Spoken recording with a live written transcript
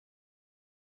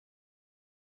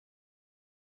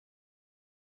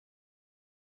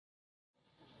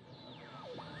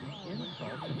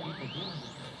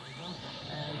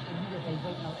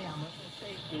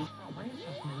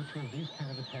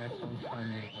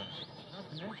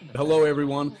Hello,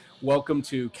 everyone. Welcome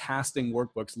to Casting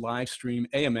Workbooks live stream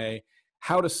AMA,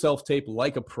 How to Self-Tape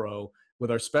Like a Pro, with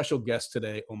our special guest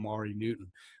today, Omari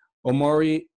Newton.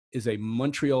 Omari is a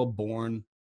Montreal-born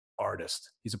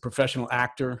artist. He's a professional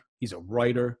actor. He's a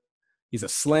writer. He's a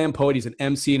slam poet. He's an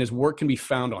MC, and his work can be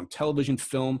found on television,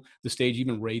 film, the stage,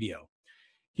 even radio.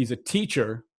 He's a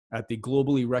teacher at the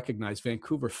globally recognized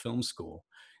Vancouver Film School.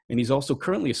 And he's also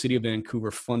currently a City of Vancouver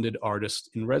funded artist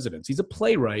in residence. He's a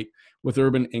playwright with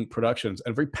Urban Ink Productions,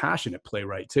 and a very passionate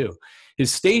playwright too.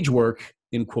 His stage work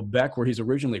in Quebec, where he's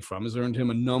originally from, has earned him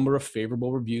a number of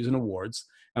favorable reviews and awards,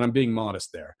 and I'm being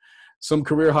modest there. Some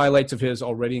career highlights of his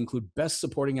already include Best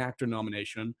Supporting Actor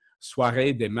nomination,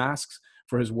 Soirée des Masques,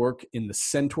 for his work in the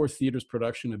Centaur Theatre's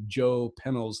production of Joe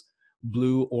Pennell's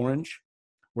Blue Orange,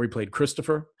 where he played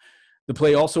Christopher. The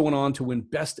play also went on to win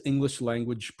Best English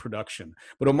Language Production.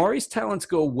 But Omari's talents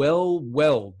go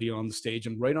well beyond the stage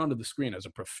and right onto the screen as a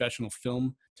professional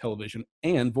film, television,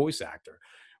 and voice actor.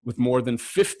 With more than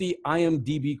 50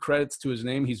 IMDb credits to his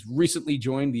name, he's recently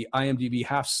joined the IMDb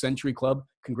Half Century Club.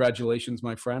 Congratulations,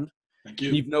 my friend. Thank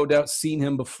you. You've no doubt seen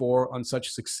him before on such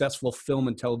successful film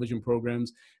and television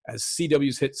programs as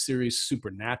CW's hit series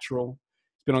Supernatural.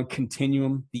 He's been on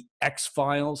Continuum, The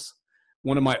X-Files,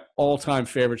 one of my all-time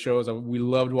favorite shows. We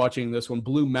loved watching this one,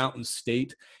 Blue Mountain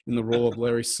State, in the role of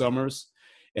Larry Summers.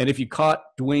 And if you caught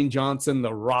Dwayne Johnson,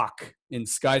 The Rock, in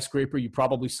Skyscraper, you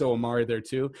probably saw Omari there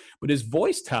too. But his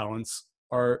voice talents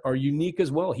are unique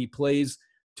as well. He plays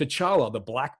T'Challa, the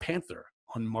Black Panther,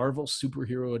 on Marvel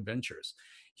Superhero Adventures.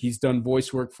 He's done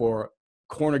voice work for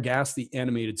Corner Gas, the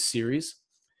animated series.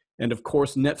 And of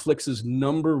course, Netflix's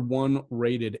 #1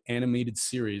 rated animated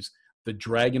series, The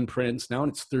Dragon Prince, now in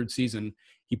its 3rd season.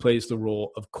 He plays the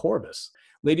role of Corvus.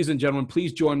 Ladies and gentlemen,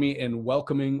 please join me in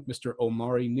welcoming Mr.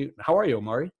 Omari Newton. How are you,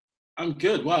 Omari? I'm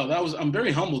good. Wow, I'm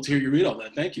very humbled to hear you read all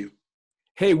that. Thank you.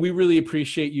 Hey, we really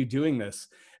appreciate you doing this.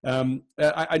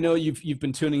 I know you've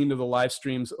been tuning into the live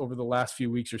streams over the last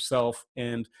few weeks yourself,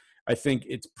 and I think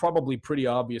it's probably pretty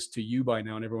obvious to you by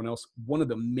now and everyone else, one of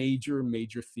the major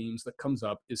themes that comes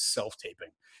up is self-taping.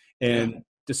 And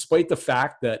despite the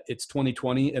fact that it's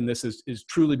 2020 and this is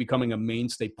truly becoming a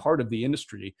mainstay part of the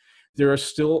industry, there are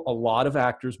still a lot of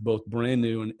actors, both brand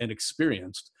new and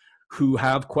experienced, who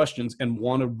have questions and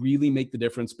want to really make the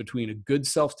difference between a good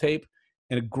self-tape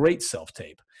and a great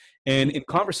self-tape. And in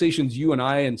conversations you and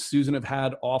I and Susan have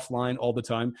had offline all the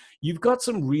time, you've got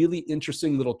some really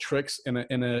interesting little tricks and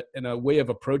a way of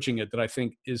approaching it that I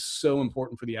think is so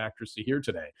important for the actors to hear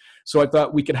today. So I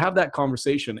thought we could have that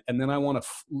conversation, and then I want to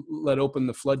let open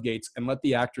the floodgates and let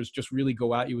the actors just really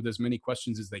go at you with as many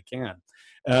questions as they can.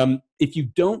 If you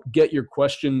don't get your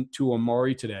question to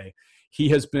Omari today, he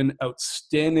has been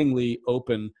outstandingly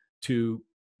open to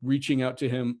reaching out to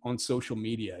him on social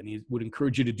media, and he would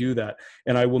encourage you to do that.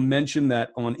 And I will mention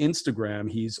that on Instagram,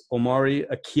 he's Omari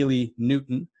Akili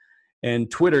Newton,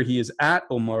 and Twitter, he is at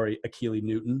Omari Akili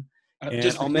Newton. And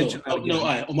just I'll mention that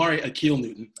again. Omari Akil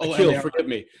Newton. Akil, forgive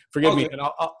me. And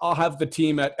I'll have the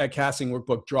team at Casting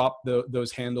Workbook drop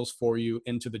those handles for you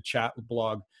into the chat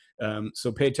blog.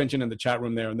 So pay attention in the chat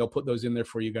room there, and they'll put those in there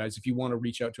for you guys if you want to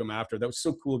reach out to him after. That was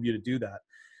so cool of you to do that.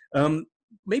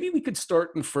 Maybe we could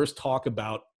start and first talk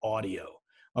about audio.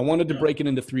 I wanted to break it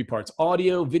into 3 parts: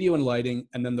 audio, video and lighting,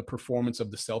 and then the performance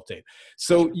of the self-tape.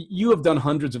 So you have done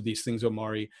hundreds of these things,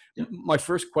 Omari. Yeah. My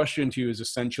first question to you is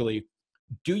essentially,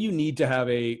 do you need to have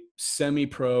a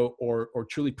semi-pro or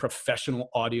truly professional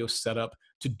audio setup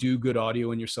to do good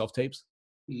audio in your self-tapes?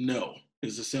 No,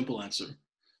 is the simple answer.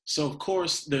 So of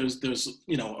course there's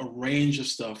a range of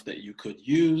stuff that you could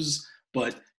use,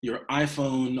 but your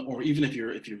iPhone, or even if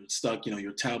you're stuck,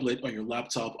 your tablet or your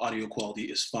laptop audio quality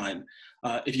is fine.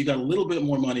 If you got a little bit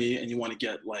more money and you want to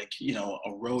get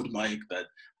a Rode mic that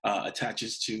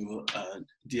attaches to a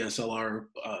DSLR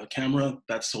camera,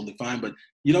 that's totally fine, but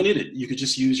you don't need it. You could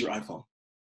just use your iPhone.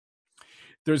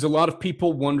 There's a lot of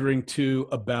people wondering too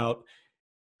about,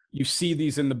 you see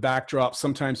these in the backdrop.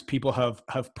 Sometimes people have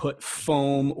put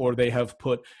foam, or they have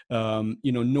put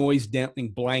noise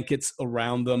dampening blankets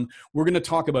around them. We're going to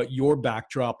talk about your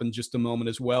backdrop in just a moment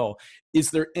as well.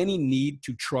 Is there any need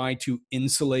to try to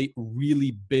insulate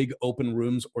really big open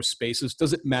rooms or spaces?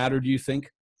 Does it matter, do you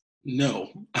think? No,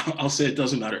 I'll say it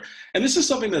doesn't matter. And this is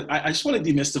something that I just want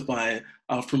to demystify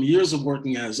from years of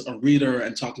working as a reader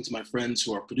and talking to my friends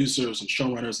who are producers and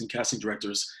showrunners and casting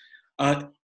directors.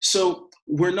 So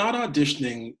we're not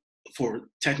auditioning for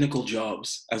technical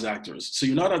jobs as actors. So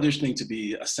you're not auditioning to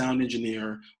be a sound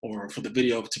engineer or for the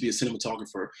video to be a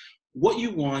cinematographer. What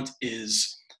you want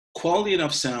is quality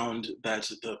enough sound that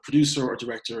the producer or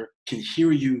director can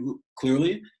hear you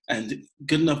clearly, and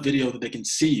good enough video that they can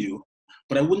see you.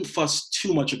 But I wouldn't fuss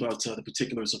too much about the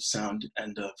particulars of sound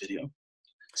and video.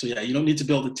 So yeah, you don't need to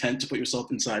build a tent to put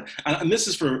yourself inside. And this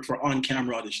is for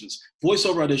on-camera auditions.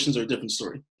 Voiceover auditions are a different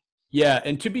story. Yeah,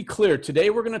 and to be clear, today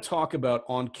we're going to talk about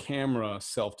on-camera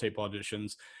self-tape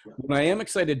auditions. Yeah. What I am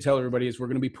excited to tell everybody is we're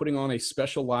going to be putting on a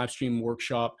special live stream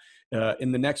workshop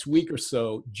in the next week or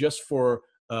so just for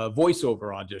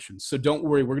voiceover auditions. So don't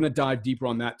worry, we're going to dive deeper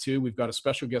on that too. We've got a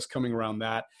special guest coming around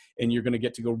that, and you're going to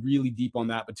get to go really deep on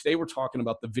that. But today we're talking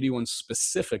about the video ones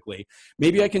specifically.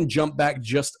 Maybe I can jump back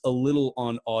just a little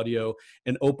on audio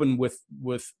and reopen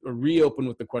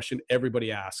with the question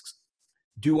everybody asks.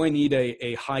 Do I need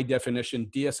a high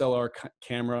definition DSLR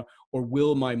camera, or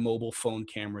will my mobile phone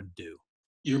camera do?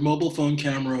 Your mobile phone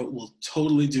camera will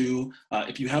totally do.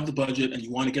 If you have the budget and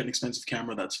you want to get an expensive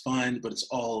camera, that's fine, but it's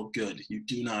all good. You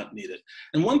do not need it.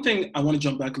 And one thing I want to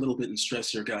jump back a little bit and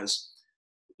stress here, guys.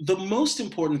 The most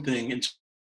important thing in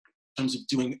terms of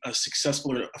doing a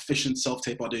successful or efficient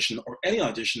self-tape audition or any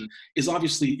audition is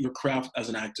obviously your craft as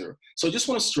an actor. So I just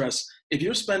want to stress, if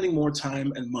you're spending more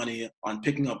time and money on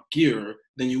picking up gear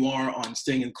than you are on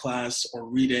staying in class or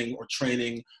reading or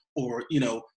training or,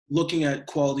 looking at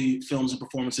quality films and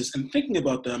performances and thinking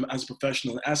about them as a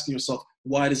professional and asking yourself,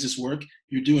 why does this work?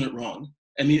 You're doing it wrong.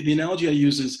 And the analogy I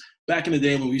use is back in the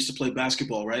day when we used to play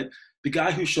basketball, right? The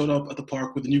guy who showed up at the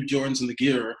park with the new Jordans and the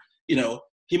gear,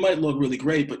 he might look really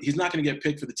great, but he's not going to get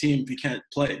picked for the team if he can't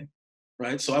play,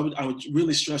 right? So I would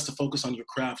really stress to focus on your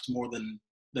craft more than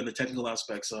the technical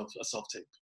aspects of a self-tape.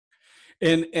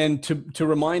 And to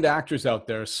remind actors out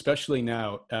there, especially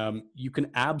now, you can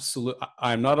absolutely,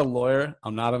 I'm not a lawyer,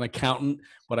 I'm not an accountant,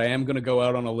 but I am going to go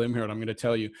out on a limb here and I'm going to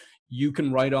tell you, you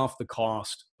can write off the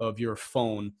cost of your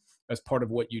phone as part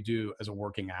of what you do as a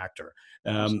working actor.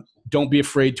 Don't be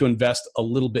afraid to invest a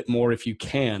little bit more if you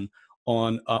can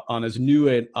on as new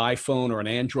an iPhone or an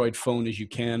Android phone as you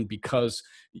can, because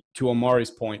to Omari's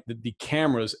point, the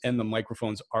cameras and the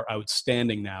microphones are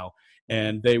outstanding now.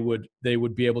 And they would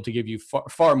be able to give you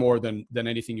far more than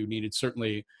anything you needed.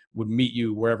 Certainly would meet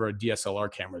you wherever a DSLR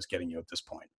camera is getting you at this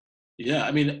point. Yeah,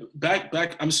 I mean,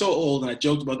 back, I'm so old, and I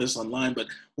joked about this online, but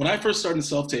when I first started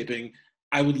self-taping,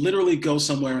 I would literally go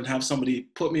somewhere and have somebody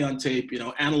put me on tape,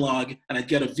 analog, and I'd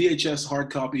get a VHS hard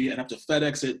copy and have to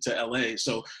FedEx it to LA.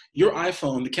 So your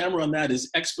iPhone, the camera on that is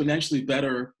exponentially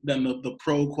better than the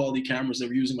pro quality cameras they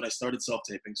were using when I started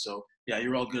self-taping. So yeah,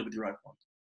 you're all good with your iPhone.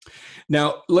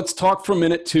 Now, let's talk for a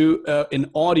minute too.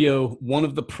 In audio, one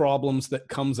of the problems that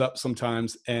comes up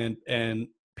sometimes, and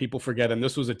people forget, and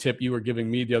this was a tip you were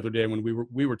giving me the other day when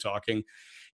we were talking,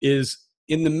 is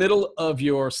in the middle of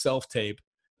your self-tape,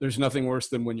 there's nothing worse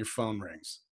than when your phone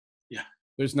rings. Yeah.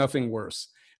 There's nothing worse.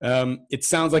 It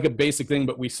sounds like a basic thing,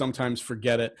 but we sometimes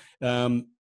forget it.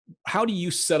 How do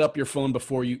you set up your phone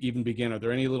before you even begin? Are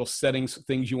there any little settings,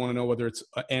 things you want to know, whether it's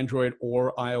Android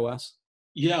or iOS?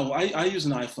 Yeah, well, I use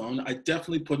an iPhone. I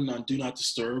definitely put it on Do Not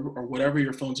Disturb, or whatever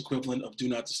your phone's equivalent of Do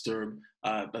Not Disturb.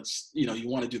 That's, you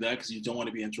want to do that because you don't want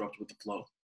to be interrupted with the flow.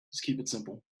 Just keep it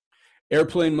simple.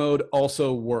 Airplane mode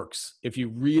also works. If you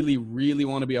really, really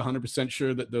want to be 100%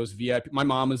 sure that those VIP, my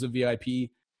mom is a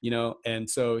VIP, and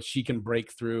so she can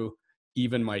break through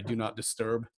even my Do Not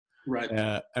Disturb. Right.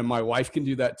 And my wife can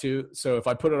do that too. So if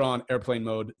I put it on airplane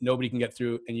mode, nobody can get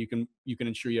through, and you can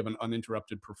ensure you have an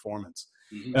uninterrupted performance.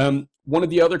 Mm-hmm. One of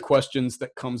the other questions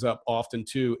that comes up often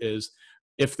too is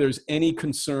if there's any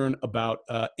concern about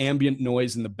ambient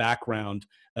noise in the background.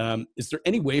 Is there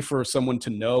any way for someone to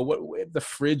know if the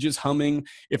fridge is humming,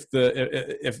 if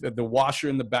the washer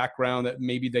in the background that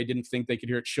maybe they didn't think they could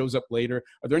hear, it shows up later?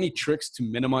 Are there any tricks to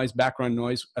minimize background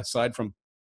noise aside from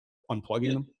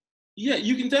unplugging them? Yeah,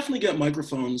 you can definitely get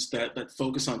microphones that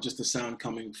focus on just the sound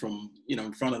coming from,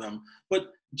 in front of them.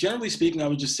 But generally speaking, I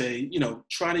would just say,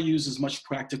 try to use as much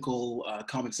practical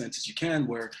common sense as you can,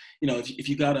 where, if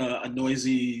you got a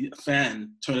noisy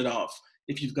fan, turn it off.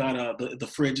 If you've got the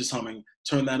fridge is humming,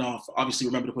 turn that off. Obviously,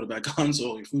 remember to put it back on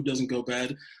so your food doesn't go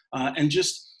bad. And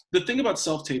just the thing about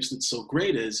self-tapes that's so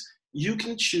great is you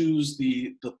can choose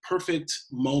the perfect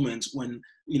moment when,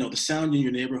 the sound in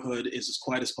your neighborhood is as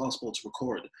quiet as possible to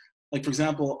record. Like, for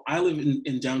example, I live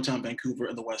in downtown Vancouver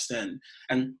in the West End.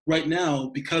 And right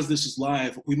now, because this is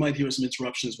live, we might hear some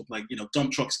interruptions with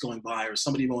dump trucks going by or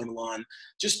somebody mowing the lawn.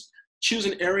 Just choose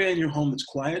an area in your home that's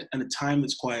quiet and a time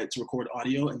that's quiet to record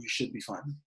audio, and you should be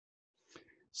fine.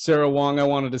 Sarah Wong, I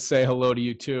wanted to say hello to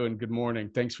you too, and good morning.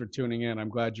 Thanks for tuning in. I'm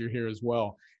glad you're here as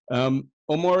well.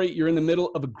 Omari, you're in the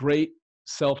middle of a great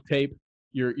self-tape.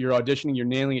 you're auditioning, you're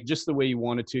nailing it just the way you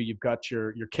wanted to. You've got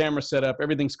your camera set up,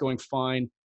 everything's going fine.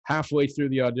 Halfway through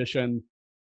the audition,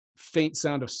 faint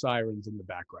sound of sirens in the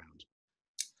background.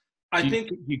 I Do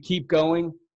think you keep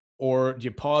going, or do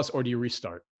you pause, or do you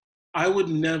restart? I would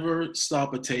never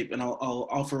stop a tape, and I'll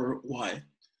offer why.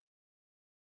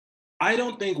 I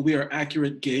don't think we are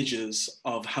accurate gauges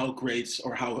of how great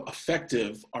or how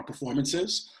effective our performance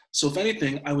is. So if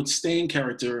anything, I would stay in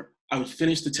character, I would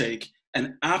finish the take,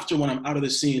 and after, when I'm out of the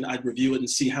scene, I'd review it and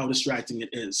see how distracting it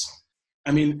is.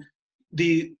 I mean,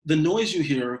 the noise you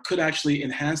hear could actually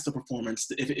enhance the performance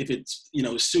if it's, you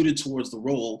know, suited towards the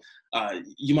role.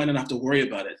 You might not have to worry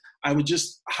about it. I would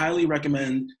just highly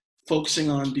recommend focusing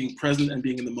on being present and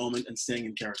being in the moment and staying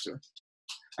in character.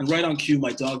 And right on cue,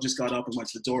 my dog just got up and went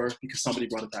to the door because somebody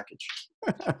brought a package.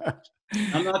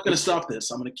 I'm not going to stop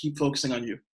this. I'm going to keep focusing on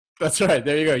you. That's right.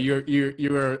 There you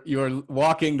go. You're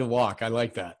walking the walk. I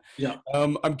like that. Yeah.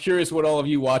 I'm curious what all of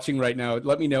you watching right now,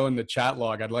 let me know in the chat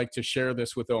log. I'd like to share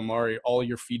this with Omari, all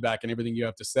your feedback and everything you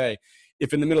have to say.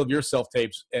 If in the middle of your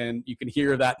self-tapes and you can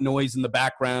hear that noise in the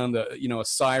background, you know, a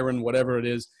siren, whatever it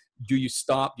is, do you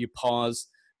stop? Do you pause?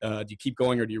 Do you keep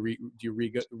going, or do you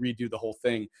redo the whole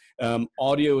thing?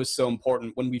 Audio is so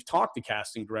important. When we've talked to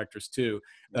casting directors too,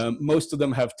 most of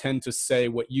them tend to say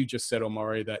what you just said,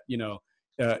 Omari, that, you know,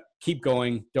 keep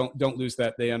going. Don't lose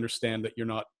that. They understand that you're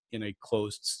not in a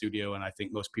closed studio, and I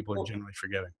think most people are generally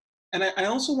forgiving. And I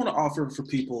also want to offer for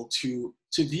people to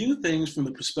view things from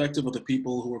the perspective of the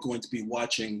people who are going to be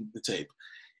watching the tape.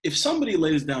 If somebody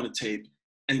lays down a tape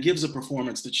and gives a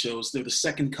performance that shows they're the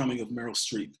second coming of Meryl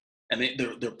Streep, and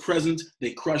they're present,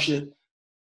 they crush it.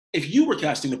 If you were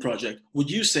casting the project,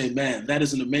 would you say, man, that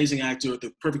is an amazing actor,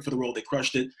 they're perfect for the role, they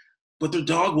crushed it, but their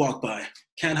dog walked by,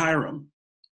 can't hire them?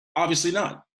 Obviously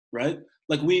not, right?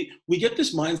 Like we get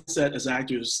this mindset as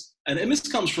actors, and this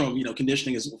comes from, you know,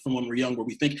 conditioning from when we're young, where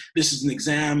we think this is an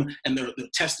exam and they're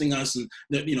testing us, and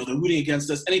they're rooting against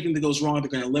us. Anything that goes wrong,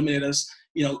 they're going to eliminate us.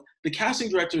 You know, the casting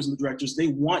directors and the directors, they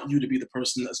want you to be the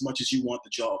person as much as you want the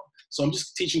job. So I'm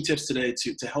just teaching tips today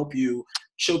to help you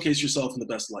showcase yourself in the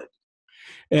best light.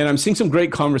 And I'm seeing some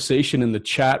great conversation in the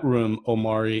chat room,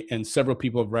 Omari, and several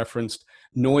people have referenced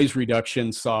noise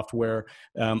reduction software.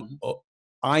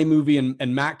 iMovie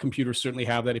and Mac computers certainly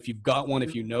have that. If you've got one,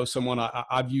 if you know someone,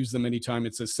 I've used them anytime.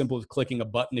 It's as simple as clicking a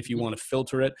button. If you want to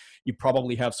filter it, you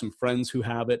probably have some friends who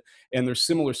have it, and there's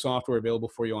similar software available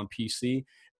for you on PC.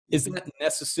 Is that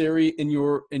necessary in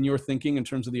your thinking in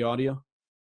terms of the audio?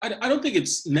 I don't think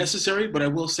it's necessary, but I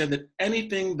will say that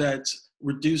anything that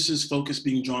reduces focus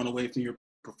being drawn away from your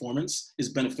performance is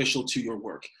beneficial to your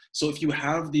work. So if you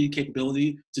have the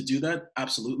capability to do that,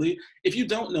 absolutely. If you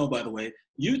don't know, by the way,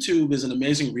 YouTube is an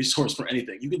amazing resource for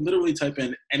anything. You can literally type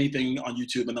in anything on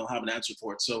YouTube and they'll have an answer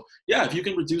for it. So yeah, if you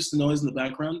can reduce the noise in the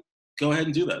background, go ahead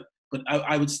and do that. But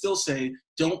I would still say,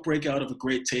 don't break out of a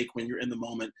great take when you're in the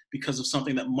moment because of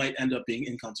something that might end up being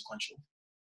inconsequential.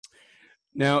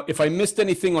 Now, if I missed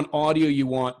anything on audio you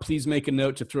want, please make a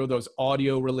note to throw those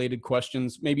audio-related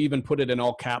questions, maybe even put it in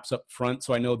all caps up front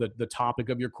so I know that the topic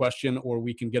of your question, or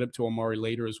we can get up to Omari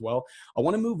later as well. I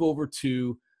want to move over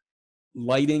to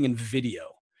lighting and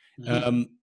video.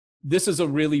 This is a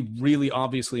really, really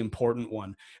obviously important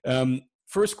one.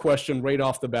 First question right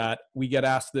off the bat, we get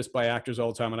asked this by actors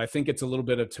all the time, and I think it's a little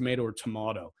bit of tomato or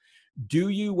tomato. Do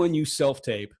you, when you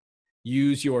self-tape,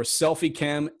 use your selfie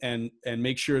cam and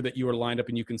make sure that you are lined up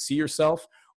and you can see yourself,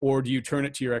 or do you turn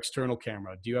it to your external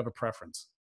camera? Do you have a preference?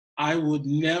 I would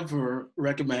never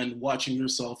recommend watching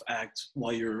yourself act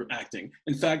while you're acting.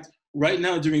 In fact, right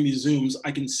now during these Zooms,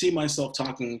 I can see myself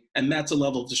talking, and that's a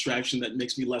level of distraction that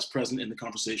makes me less present in the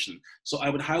conversation. So I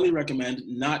would highly recommend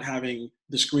not having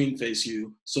the screen face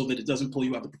you so that it doesn't pull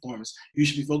you out of the performance. You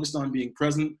should be focused on being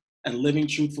present and living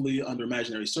truthfully under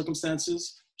imaginary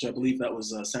circumstances, which I believe that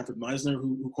was Sanford Meisner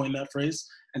who coined that phrase.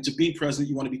 And to be present,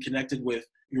 you want to be connected with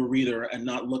your reader and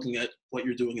not looking at what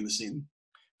you're doing in the scene.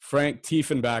 Frank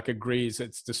Tiefenbach agrees.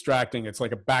 It's distracting. It's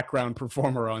like a background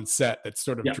performer on set that's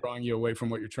sort of drawing you away from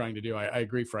what you're trying to do. I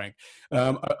agree, Frank.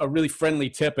 A really friendly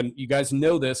tip, and you guys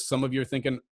know this. Some of you are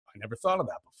thinking, I never thought of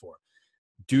that before.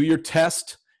 Do your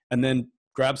test and then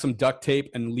grab some duct tape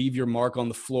and leave your mark on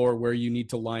the floor where you need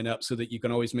to line up so that you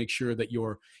can always make sure that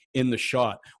you're in the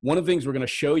shot. One of the things we're going to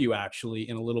show you actually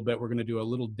in a little bit, we're going to do a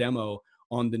little demo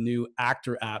on the new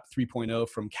Actor app 3.0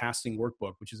 from Casting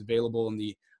Workbook, which is available in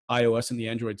the iOS and the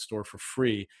Android store for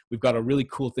free. We've got a really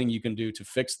cool thing you can do to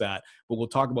fix that, but we'll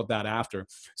talk about that after.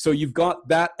 So you've got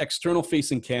that external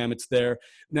facing cam, it's there.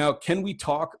 Now, can we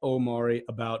talk, Omari,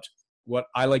 about what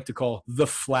I like to call the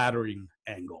flattering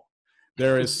angle?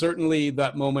 There is certainly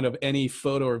that moment of any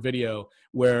photo or video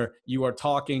where you are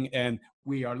talking and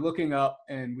we are looking up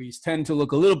and we tend to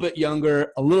look a little bit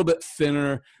younger, a little bit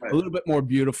thinner, a Right. little bit more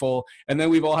beautiful. And then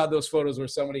we've all had those photos where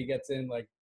somebody gets in like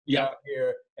Yeah. down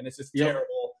here and it's just Yep.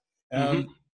 terrible.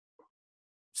 Hmm.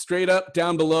 Straight up,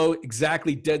 down below,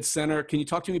 exactly dead center. Can you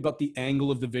talk to me about the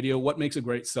angle of the video? What makes a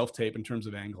great self-tape in terms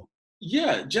of angle?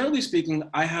 Yeah, generally speaking,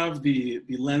 I have the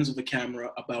lens of the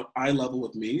camera about eye level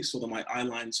with me, so that my eye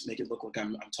lines make it look like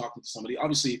I'm talking to somebody.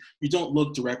 Obviously, you don't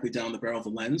look directly down the barrel of the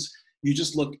lens. You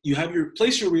just look. You have your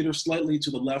place your reader slightly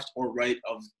to the left or right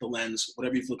of the lens,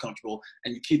 whatever you feel comfortable,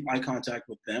 and you keep eye contact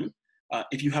with them.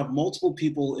 If you have multiple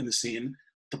people in the scene,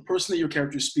 the person that your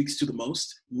character speaks to the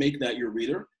most, make that your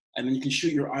reader, and then you can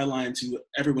shoot your eye line to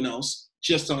everyone else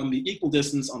just on the equal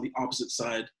distance on the opposite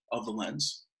side of the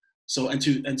lens. So, and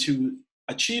to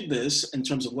achieve this in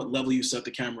terms of what level you set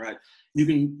the camera at, you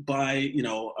can buy,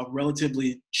 a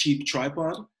relatively cheap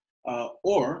tripod,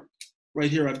 or right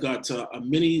here I've got a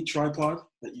mini tripod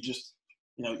that you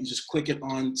just click it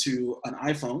onto an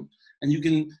iPhone, and you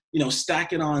can,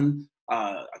 stack it on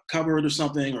a cupboard or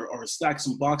something, or stack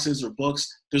some boxes or books.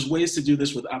 There's ways to do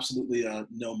this with absolutely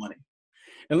no money.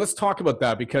 And let's talk about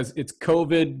that because it's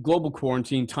COVID, global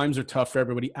quarantine, times are tough for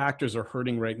everybody. Actors are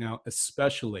hurting right now,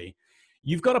 especially.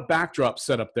 You've got a backdrop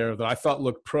set up there that I thought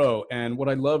looked pro. And what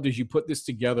I loved is you put this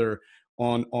together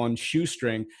on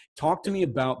shoestring. Talk to me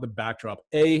about the backdrop.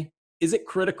 Is it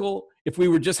critical? If we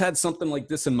were just had something like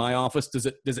this in my office, does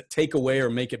it take away or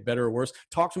make it better or worse?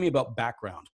 Talk to me about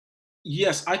background.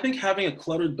 Yes, I think having a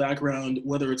cluttered background,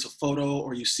 whether it's a photo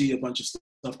or you see a bunch of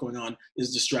stuff going on,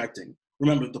 is distracting.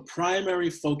 Remember, the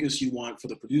primary focus you want for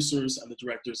the producers and the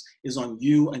directors is on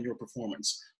you and your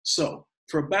performance. So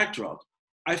for a backdrop,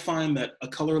 I find that a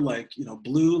color like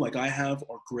blue, like I have,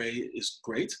 or gray is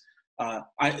great.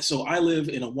 I live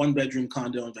in a one-bedroom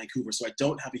condo in Vancouver, so I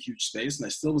don't have a huge space, and I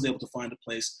still was able to find a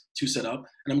place to set up.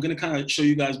 And I'm going to kind of show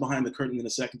you guys behind the curtain in a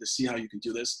second to see how you can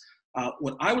do this.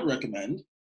 What I would recommend,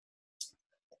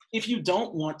 if you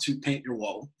don't want to paint your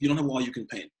wall, you don't have a wall you can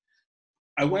paint.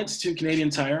 I went to Canadian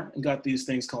Tire and got these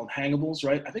things called hangables,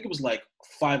 right? I think it was like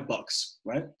 $5,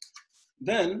 right?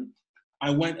 Then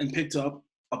I went and picked up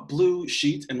a blue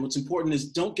sheet, and what's important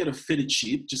is don't get a fitted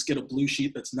sheet, just get a blue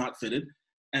sheet that's not fitted.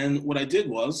 And what I did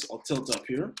was, I'll tilt up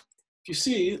here. If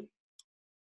you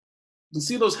can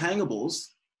see those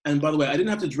hangables, and by the way, I didn't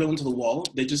have to drill into the wall.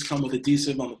 They just come with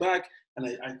adhesive on the back, and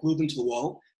I glued them to the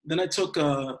wall. Then I took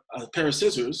a pair of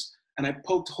scissors, and I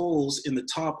poked holes in the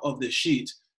top of this sheet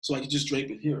so I could just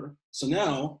drape it here. So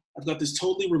now I've got this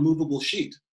totally removable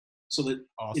sheet, so that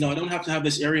Awesome. I don't have to have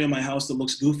this area in my house that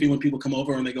looks goofy when people come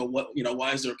over and they go, what,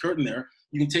 why is there a curtain there?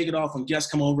 You can take it off when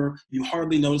guests come over. You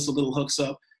hardly notice the little hooks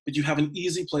up, but you have an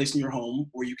easy place in your home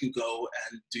where you can go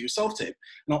and do your self-tape.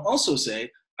 And I'll also say,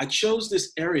 I chose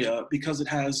this area because it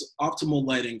has optimal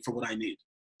lighting for what I need.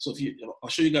 So I'll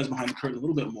show you guys behind the curtain a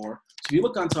little bit more. So if you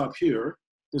look on top here,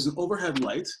 there's an overhead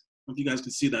light. I don't know if you guys can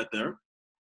see that there.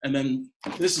 And then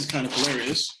this is kind of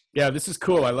hilarious. Yeah, this is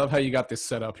cool. I love how you got this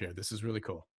set up here. This is really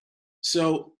cool.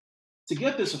 So to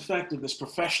get this effect of this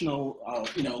professional,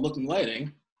 looking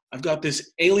lighting, I've got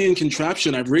this alien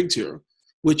contraption I've rigged here,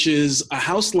 which is a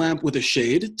house lamp with a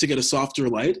shade to get a softer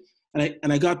light.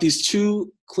 And I got these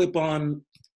two clip-on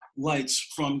lights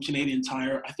from Canadian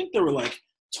Tire. I think they were like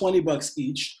 $20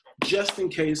 each, just in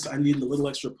case I needed a little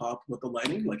extra pop with the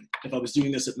lighting, like if I was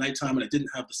doing this at nighttime and I didn't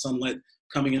have the sunlight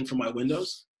coming in from my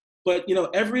windows. But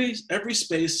every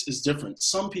space is different.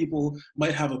 Some people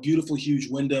might have a beautiful, huge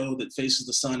window that faces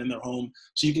the sun in their home,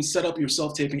 so you can set up your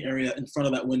self-taping area in front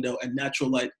of that window, and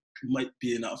natural light might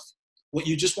be enough. What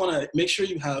you just want to make sure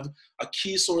you have a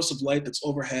key source of light that's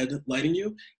overhead lighting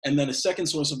you, and then a second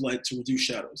source of light to reduce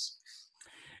shadows.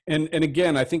 And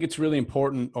again, I think it's really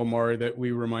important, Omari, that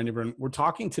we remind everyone, we're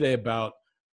talking today about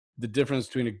the difference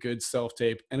between a good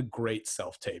self-tape and a great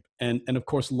self-tape. And of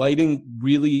course, lighting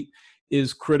really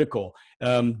is critical.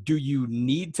 Do you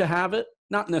need to have it?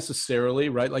 Not necessarily,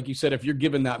 right? Like you said, if you're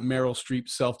given that Meryl Streep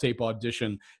self-tape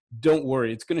audition, don't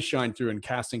worry, it's going to shine through, and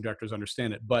casting directors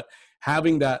understand it. But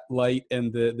having that light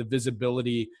and the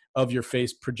visibility of your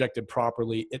face projected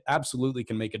properly, it absolutely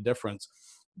can make a difference.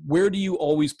 Where do you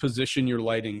always position your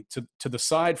lighting? To the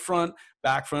side, front,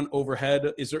 back, front,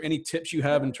 overhead? Is there any tips you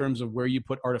have in terms of where you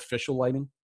put artificial lighting?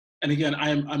 And again,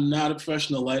 I'm not a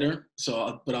professional lighter,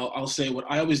 but I'll say what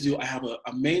I always do. I have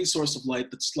a main source of light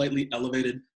that's slightly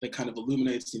elevated that kind of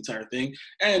illuminates the entire thing.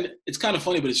 And it's kind of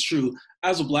funny, but it's true.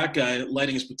 As a Black guy,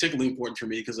 lighting is particularly important for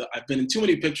me because I've been in too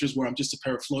many pictures where I'm just a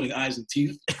pair of floating eyes and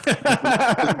teeth.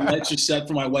 The lights are set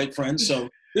for my white friends. So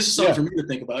this is something for me to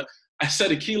think about. I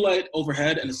set a key light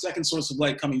overhead and a second source of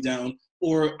light coming down,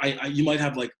 or you might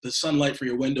have like the sunlight for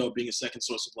your window being a second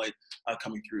source of light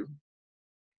coming through.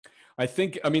 I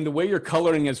think, I mean, the way you're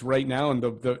coloring is right now, and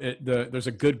there's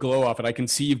a good glow off it. I can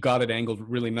see you've got it angled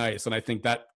really nice, and I think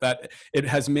that it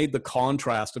has made the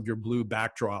contrast of your blue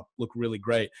backdrop look really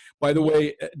great. By the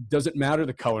way, does it matter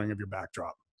the coloring of your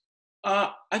backdrop?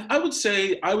 I would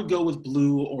say I would go with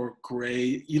blue or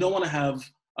gray. You don't want to have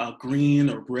green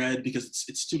or red because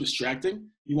it's too distracting.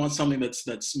 You want something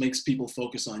that's makes people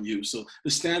focus on you. So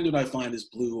the standard I find is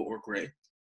blue or gray.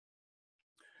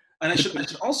 And I should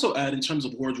also add, in terms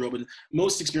of wardrobe, and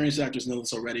most experienced actors know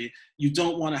this already, you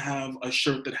don't want to have a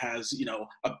shirt that has, you know,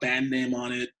 a band name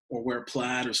on it, or wear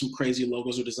plaid or some crazy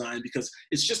logos or design, because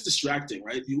it's just distracting,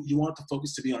 right? You want the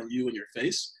focus to be on you and your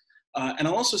face. And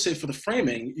I'll also say, for the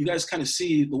framing, you guys kind of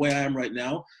see the way I am right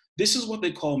now. This is what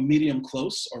they call medium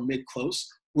close or mid close,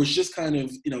 which is just kind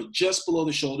of, you know, just below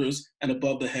the shoulders and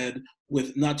above the head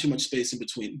with not too much space in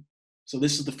between. So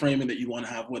this is the framing that you want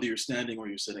to have, whether you're standing or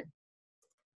you're sitting.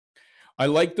 I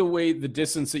like the way the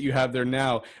distance that you have there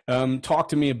now. Talk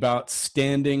to me about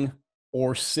standing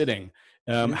or sitting.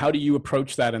 How do you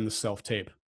approach that in the self-tape?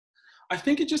 I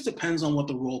think it just depends on what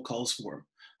the role calls for.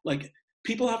 Like,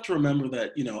 people have to remember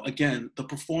that, you know, again, the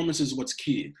performance is what's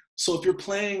key. So if you're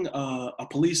playing a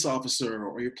police officer,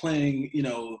 or you're playing, you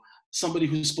know, somebody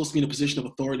who's supposed to be in a position of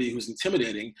authority who's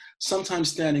intimidating,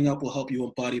 sometimes standing up will help you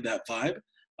embody that vibe.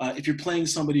 If you're playing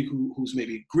somebody who's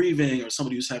maybe grieving, or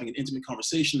somebody who's having an intimate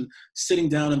conversation, sitting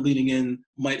down and leaning in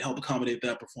might help accommodate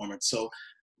that performance. So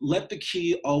let the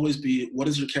key always be, what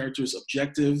is your character's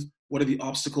objective? What are the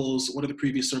obstacles? What are the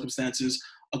previous circumstances?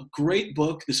 A great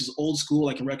book, this is old school,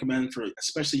 I can recommend for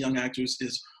especially young actors,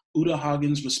 is Uta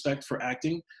Hagen's Respect for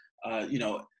Acting. You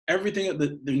know, everything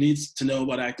that there needs to know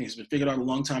about acting has been figured out a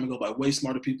long time ago by way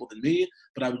smarter people than me,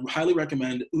 but I would highly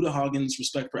recommend Uta Hagen's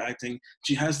Respect for Acting.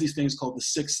 She has these things called the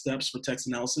 6 steps for text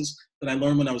analysis that I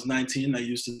learned when I was 19 and I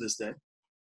use to this day.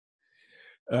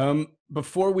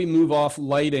 Before we move off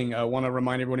lighting, I want to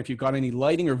remind everyone, if you've got any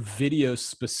lighting or video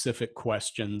specific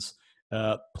questions,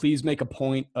 please make a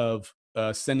point of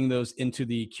sending those into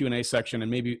the Q&A section, and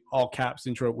maybe all caps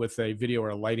intro it with a video or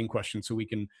a lighting question, so we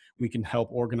can help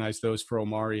organize those for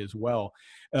Omari as well.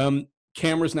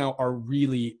 Cameras now are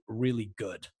really, really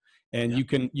good, and you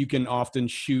can often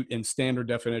shoot in standard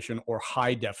definition or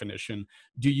high definition.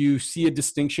 Do you see a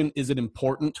distinction? Is it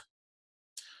important?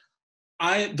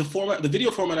 The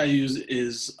video format I use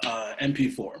is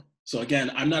MP4. So again,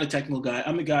 I'm not a technical guy.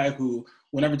 I'm the guy who,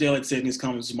 whenever daylight savings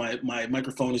comes, my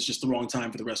microphone is just the wrong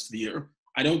time for the rest of the year.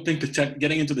 I don't think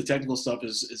getting into the technical stuff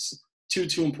is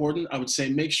too important. I would say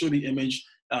make sure the image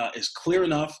is clear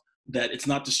enough that it's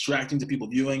not distracting to people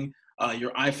viewing.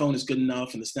 Your iPhone is good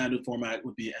enough, and the standard format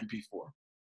would be MP4.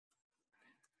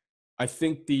 I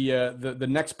think the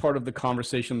next part of the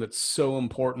conversation that's so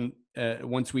important,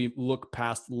 once we look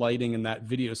past lighting in that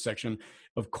video section,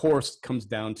 of course, comes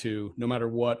down to, no matter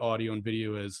what audio and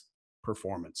video is,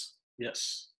 performance.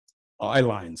 Yes. Eye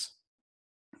lines.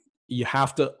 You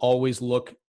have to always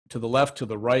look to the left, to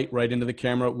the right, right into the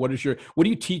camera. What do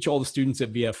you teach all the students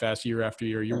at VFS year after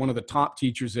year? You're one of the top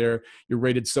teachers there. You're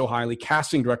rated so highly.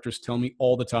 Casting directors tell me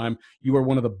all the time, you are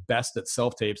one of the best at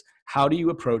self-tapes. How do you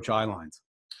approach eye lines?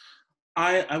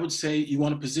 I would say you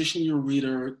want to position your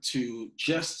reader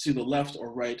just to the left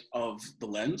or right of the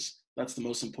lens. That's the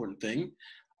most important thing.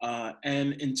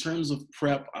 And in terms of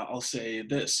prep, I'll say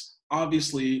this.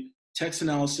 Obviously, text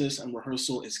analysis and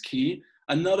rehearsal is key.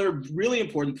 Another really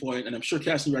important point, and I'm sure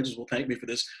casting directors will thank me for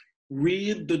this,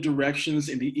 read the directions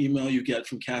in the email you get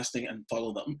from casting and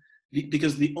follow them.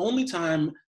 Because the only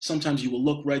time sometimes you will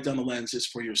look right down the lens is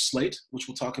for your slate, which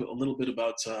we'll talk a little bit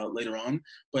about later on.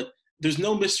 But there's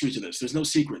no mystery to this. There's no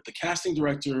secret. The casting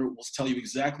director will tell you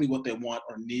exactly what they want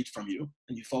or need from you,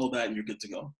 and you follow that and you're good to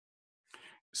go.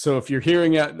 So if you're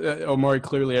hearing Omari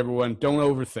clearly, everyone, don't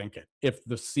overthink it. If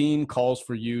the scene calls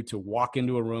for you to walk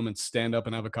into a room and stand up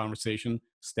and have a conversation,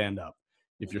 stand up.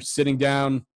 If you're sitting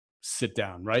down, sit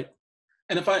down, right?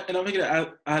 And if I'm going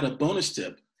to add a bonus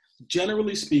tip,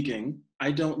 generally speaking,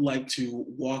 I don't like to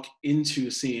walk into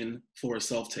a scene for a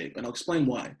self-tape, and I'll explain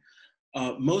why.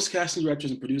 Most casting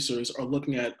directors and producers are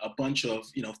looking at a bunch of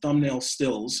thumbnail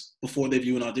stills before they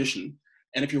view an audition.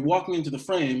 And if you're walking into the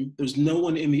frame, there's no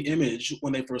one in the image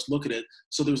when they first look at it.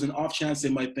 So there's an off chance they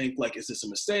might think, like, is this a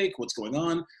mistake? What's going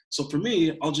on? So for me,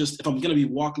 if I'm going to be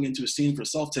walking into a scene for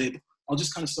self-tape, I'll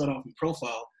just kind of start off in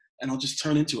profile and I'll just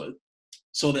turn into it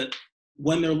so that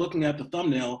when they're looking at the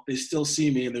thumbnail, they still see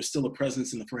me and there's still a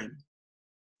presence in the frame.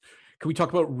 Can we talk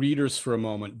about readers for a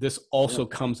moment? This also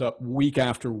comes up week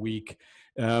after week.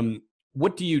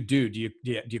 what do you do? Do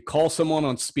you call someone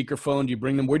on speakerphone? Do you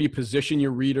bring them? Where do you position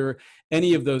your reader?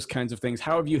 Any of those kinds of things.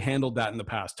 How have you handled that in the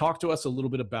past? Talk to us a little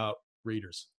bit about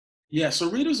readers. Yeah, so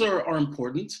readers are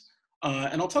important.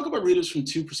 And I'll talk about readers from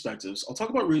two perspectives. I'll talk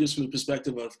about readers from the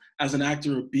perspective of, as an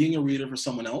actor, being a reader for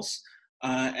someone else,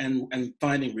 and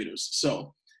finding readers.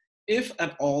 So if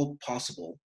at all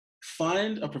possible,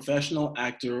 find a professional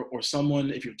actor or someone,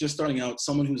 if you're just starting out,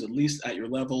 someone who's at least at your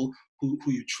level, who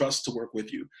you trust to work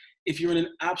with you. If you're in an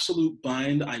absolute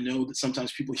bind, I know that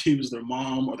sometimes people use their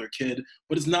mom or their kid,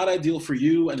 but it's not ideal for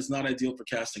you and it's not ideal for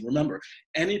casting. Remember,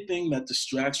 anything that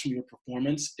distracts from your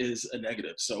performance is a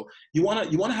negative. So you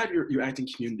wanna have your acting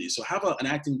community. So have an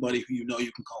acting buddy who you know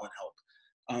you can call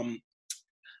and help.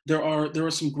 There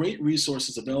are some great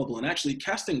resources available, and actually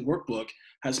Casting Workbook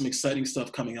has some exciting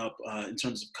stuff coming up in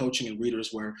terms of coaching and readers,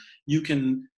 where you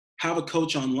can have a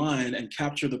coach online and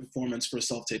capture the performance for a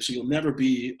self-tape, so you'll never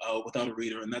be without a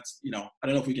reader. And that's, I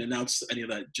don't know if we can announce any of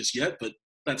that just yet, but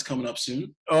that's coming up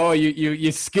soon. Oh,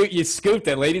 you scooped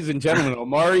it, ladies and gentlemen.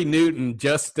 Omari Newton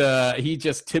he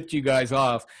just tipped you guys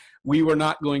off. We were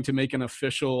not going to make an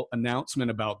official announcement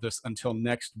about this until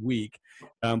next week,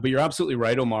 but you're absolutely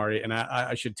right, Omari. And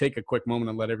I should take a quick moment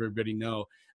and let everybody know.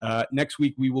 Next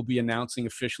week we will be announcing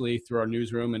officially through our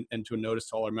newsroom and to a notice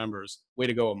to all our members. Way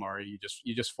to go, Omari!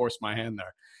 You just forced my hand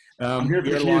there. I'm here for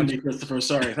the community, Christopher.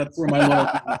 Sorry, that's where my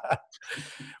loyalty.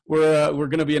 We're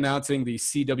going to be announcing the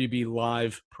CWB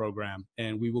Live program,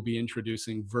 and we will be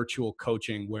introducing virtual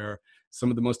coaching, where some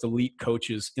of the most elite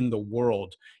coaches in the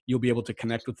world, you'll be able to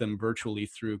connect with them virtually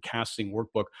through Casting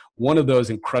Workbook. One of those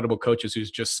incredible coaches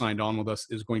who's just signed on with us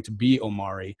is going to be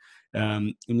Omari,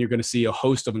 and you're going to see a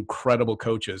host of incredible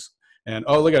coaches. And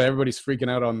oh, look at it, everybody's freaking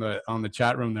out on the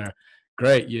chat room there.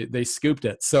 Great, they scooped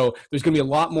it. So there's going to be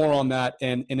a lot more on that,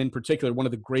 and in particular, one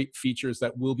of the great features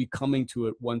that will be coming to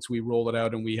it once we roll it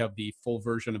out and we have the full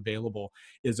version available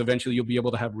is eventually you'll be able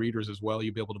to have readers as well.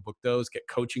 You'll be able to book those, get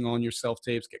coaching on your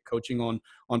self-tapes, get coaching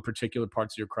on particular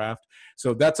parts of your craft.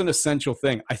 So that's an essential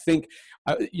thing. I think,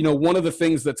 one of the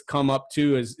things that's come up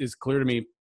too is clear to me.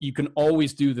 You can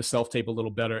always do the self-tape a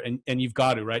little better, and you've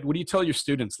got to, right? What do you tell your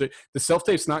students? The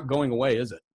self-tape's not going away,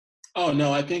 is it? Oh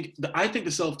no, I think the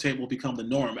self-tape will become the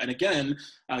norm. And again,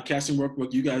 Casting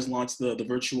Workbook, you guys launched the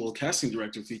virtual casting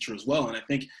director feature as well. And I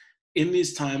think in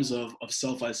these times of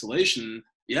self-isolation,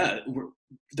 yeah,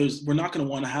 we're not going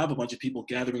to want to have a bunch of people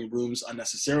gathering rooms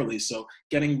unnecessarily. So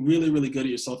getting really, really good at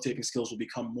your self-taping skills will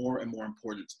become more and more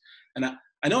important. And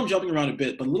I know I'm jumping around a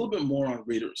bit, but a little bit more on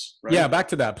readers, right? Yeah, back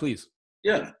to that, please.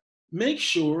 Yeah, make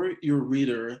sure your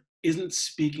reader isn't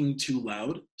speaking too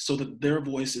loud so that their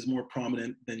voice is more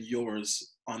prominent than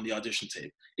yours on the audition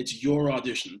tape. It's your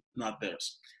audition, not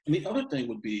theirs. And the other thing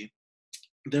would be,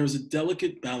 there's a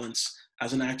delicate balance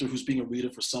as an actor who's being a reader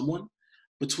for someone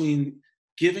between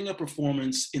giving a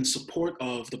performance in support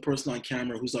of the person on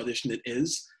camera whose audition it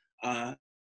is,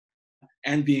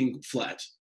 and being flat.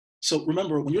 So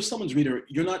remember, when you're someone's reader,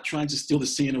 you're not trying to steal the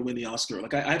scene or win the Oscar.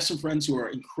 Like I have some friends who are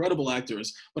incredible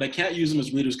actors, but I can't use them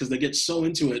as readers because they get so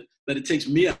into it that it takes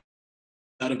me out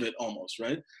of it almost,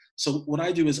 right? So what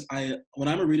I do is when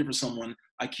I'm a reader for someone,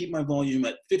 I keep my volume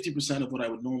at 50% of what I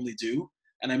would normally do.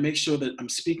 And I make sure that I'm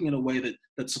speaking in a way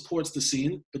that supports the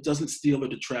scene, but doesn't steal or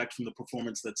detract from the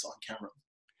performance that's on camera.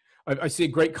 I see a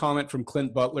great comment from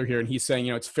Clint Butler here, and he's saying,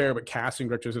 it's fair, but casting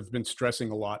directors have been stressing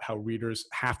a lot how readers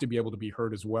have to be able to be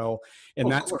heard as well.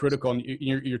 And that's critical. And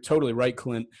you're totally right,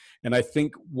 Clint. And I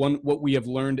think what we have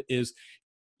learned is,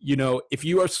 if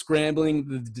you are scrambling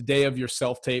the day of your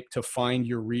self-tape to find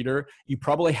your reader, you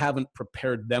probably haven't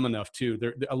prepared them enough too.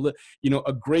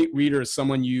 A great reader is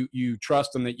someone you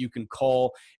trust and that you can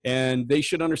call, and they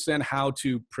should understand how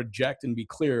to project and be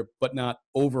clear, but not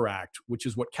overact, which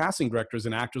is what casting directors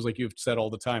and actors like you have said all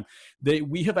the time.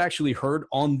 We have actually heard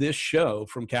on this show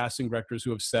from casting directors who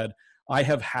have said, I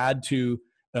have had to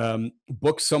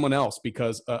book someone else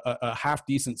because a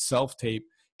half-decent self-tape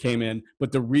came in,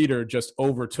 but the reader just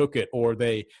overtook it, or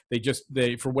they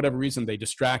for whatever reason they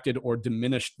distracted or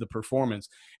diminished the performance.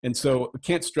 And so we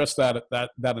can't stress that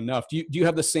enough. Do you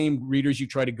have the same readers you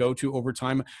try to go to over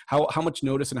time? How much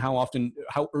notice and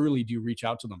how early do you reach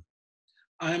out to them?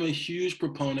 I'm a huge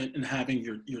proponent in having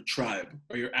your tribe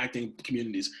or your acting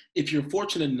communities. If you're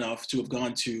fortunate enough to have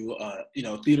gone to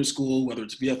theater school, whether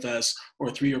it's VFS or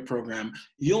a 3-year program,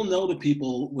 you'll know the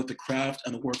people with the craft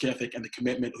and the work ethic and the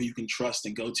commitment who you can trust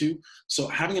and go to. So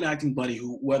having an acting buddy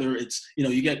who, whether it's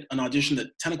you get an audition at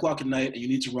 10 o'clock at night and you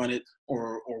need to run it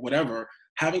or whatever,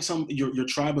 having your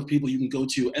tribe of people you can go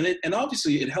to, and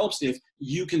obviously it helps if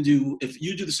you do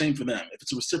the same for them, if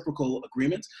it's a reciprocal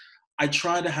agreement. I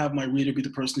try to have my reader be the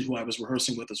person who I was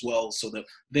rehearsing with as well, so that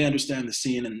they understand the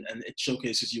scene and it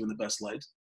showcases you in the best light.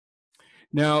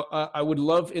 Now, I would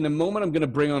love, in a moment, I'm going to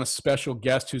bring on a special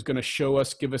guest who's going to show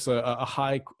us, give us a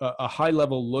high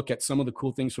level look at some of the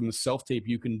cool things from the self tape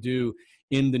you can do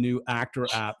in the new Actor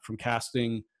app from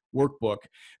Casting Workbook.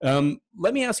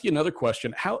 Let me ask you another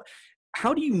question.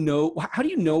 How do you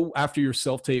know after your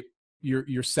self tape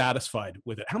you're satisfied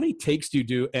with it? How many takes do you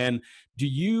do, and do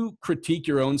you critique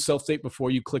your own self tape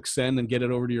before you click send and get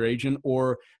it over to your agent,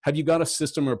 or have you got a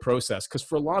system or a process? Because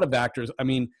for a lot of actors, I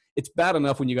mean, it's bad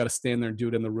enough when you got to stand there and do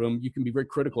it in the room. You can be very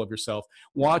critical of yourself.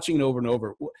 Watching it over and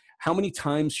over, how many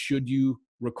times should you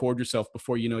record yourself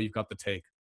before you know you've got the take?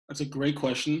 That's a great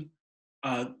question.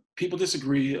 People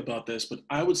disagree about this, but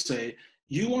I would say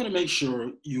you want to make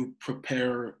sure you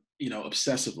prepare,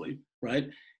 obsessively, right?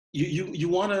 You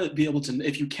want to be able to,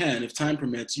 if you can, if time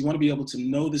permits, you want to be able to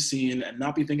know the scene and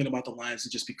not be thinking about the lines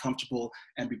and just be comfortable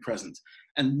and be present.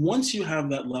 And once you have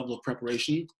that level of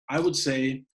preparation, I would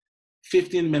say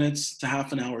 15 minutes to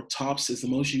half an hour tops is the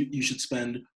most you should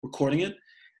spend recording it.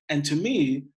 And to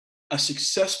me, a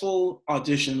successful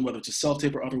audition, whether it's a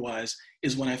self-tape or otherwise,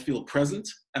 is when I feel present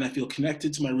and I feel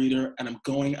connected to my reader and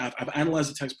I've analyzed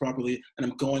the text properly and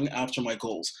I'm going after my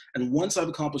goals. And once I've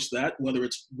accomplished that, whether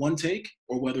it's one take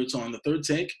or whether it's on the third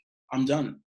take, I'm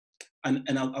done. And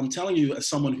I'm telling you, as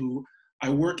someone who, I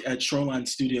work at Shoreline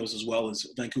Studios as well as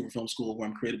Vancouver Film School, where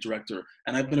I'm creative director,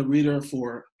 and I've been a reader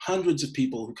for hundreds of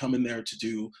people who come in there to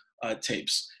do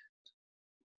tapes.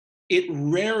 It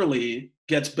rarely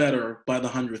gets better by the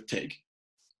 100th take.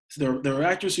 So there are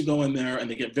actors who go in there and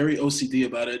they get very OCD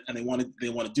about it, and they want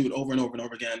to do it over and over and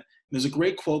over again. And there's a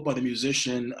great quote by the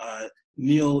musician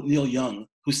Neil Young,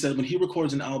 who said when he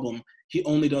records an album, he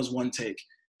only does one take,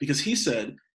 because he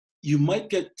said you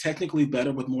might get technically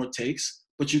better with more takes,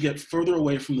 but you get further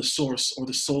away from the source or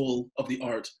the soul of the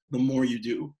art the more you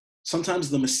do. Sometimes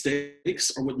the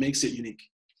mistakes are what makes it unique.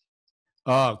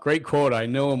 Great quote. I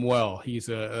know him well. He's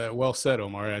well said,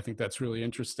 Omar. I think that's really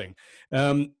interesting.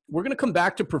 We're going to come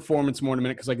back to performance more in a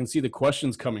minute because I can see the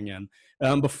questions coming in.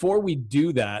 Before we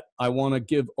do that, I want to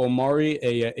give Omari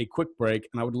a quick break.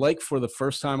 And I would like, for the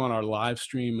first time on our live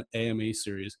stream AMA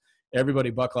series, everybody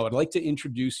buckle. I would like to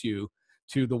introduce you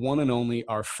to the one and only,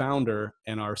 our founder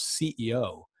and our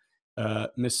CEO,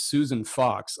 Miss Susan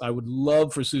Fox. I would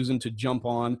love for Susan to jump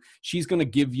on. She's going to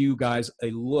give you guys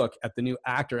a look at the new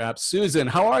Actor app. Susan,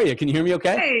 how are you? Can you hear me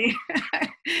okay?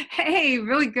 Hey, hey,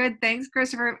 really good. Thanks,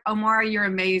 Christopher. Omar, you're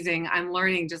amazing. I'm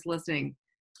learning just listening.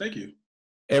 Thank you.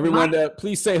 Everyone,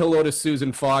 please say hello to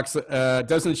Susan Fox.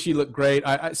 Doesn't she look great?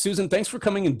 Susan, thanks for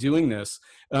coming and doing this.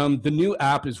 The new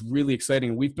app is really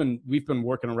exciting. We've been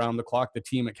working around the clock, the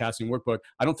team at Casting Workbook.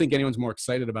 I don't think anyone's more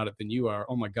excited about it than you are.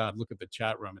 Oh my God, look at the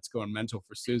chat room. It's going mental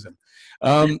for Susan.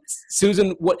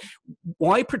 Susan,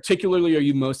 why particularly are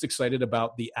you most excited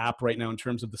about the app right now in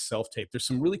terms of the self-tape? There's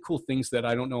some really cool things that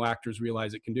I don't know actors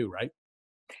realize it can do, right?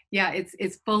 Yeah,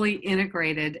 it's fully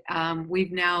integrated.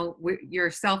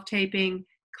 You're self-taping,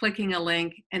 clicking a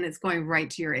link, and it's going right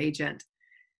to your agent.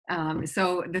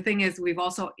 So the thing is, we've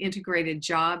also integrated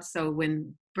jobs. So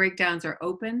when breakdowns are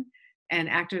open and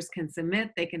actors can submit,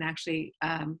 they can actually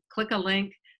click a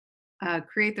link,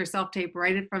 create their self-tape,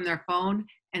 write it from their phone,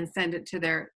 and send it to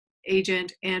their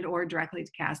agent and or directly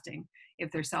to casting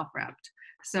if they're self-repped.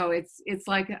 So it's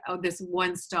like this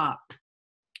one stop.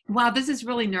 Wow, this is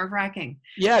really nerve-wracking.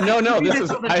 Yeah, no, this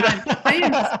is. I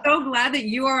am so glad that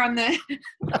you are on the.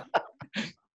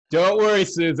 Don't worry,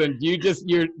 Susan. You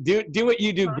do what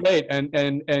you do great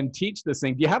and teach this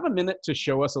thing. Do you have a minute to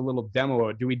show us a little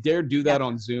demo? Do we dare do that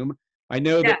on Zoom? I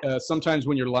know that sometimes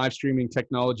when you're live streaming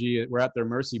technology, we're at their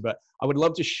mercy, but I would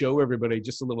love to show everybody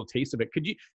just a little taste of it. Can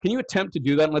you attempt to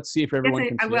do that? And let's see if everyone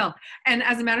can see I will. And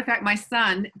as a matter of fact, my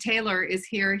son, Taylor, is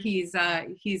here. He's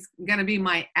going to be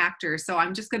my actor. So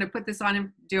I'm just going to put this on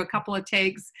him, do a couple of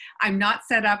takes. I'm not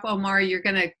set up, Omar.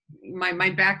 My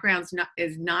background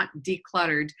is not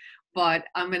decluttered, but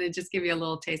I'm going to just give you a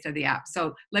little taste of the app.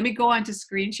 So let me go on to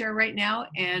screen share right now,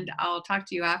 and I'll talk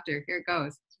to you after. Here it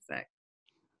goes.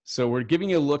 So we're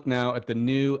giving you a look now at the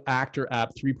new Actor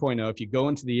app 3.0. If you go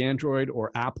into the Android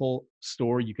or Apple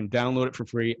store, you can download it for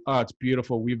free. Oh, it's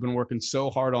beautiful. We've been working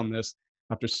so hard on this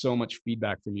after so much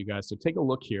feedback from you guys. So take a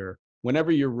look here.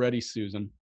 Whenever you're ready, Susan.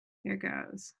 Here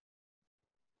goes.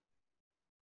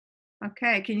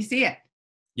 Okay, can you see it?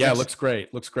 Yeah, looks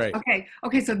great. Looks great.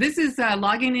 Okay. So this is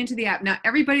logging into the app. Now,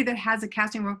 everybody that has a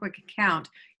Casting Workbook account,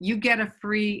 you get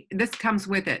this comes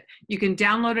with it. You can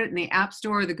download it in the App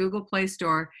Store or the Google Play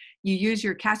Store. You use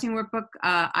your Casting Workbook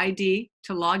ID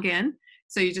to log in.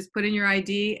 So you just put in your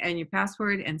ID and your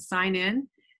password and sign in.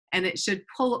 and it should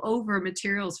pull over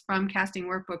materials from Casting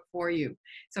Workbook for you.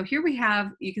 So here we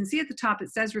have, you can see at the top,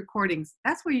 it says recordings.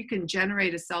 That's where you can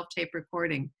generate a self-tape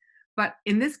recording. But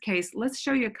in this case, let's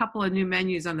show you a couple of new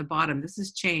menus on the bottom. This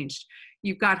has changed.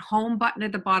 You've got home button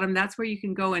at the bottom. That's where you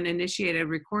can go and initiate a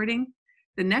recording.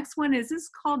 The next one is this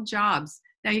called jobs.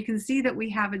 Now you can see that we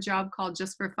have a job called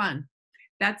Just for Fun.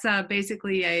 That's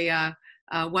basically a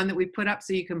one that we put up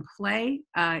so you can play.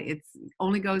 It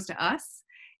only goes to us.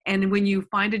 And when you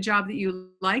find a job that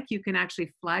you like, you can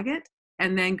actually flag it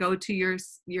and then go to your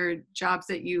jobs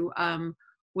that you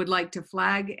would like to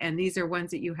flag. And these are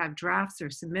ones that you have drafts or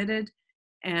submitted.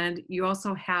 And you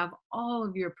also have all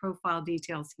of your profile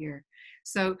details here.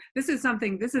 So this is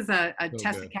something, this is a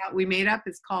test account we made up.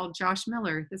 It's called Josh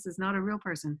Miller. This is not a real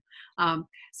person.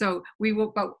 So we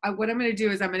will, but what I'm going to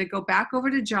do is I'm going to go back over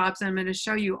to jobs. And I'm going to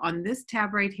show you on this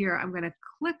tab right here. I'm going to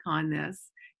click on this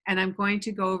and I'm going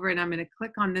to go over and I'm going to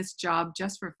click on this job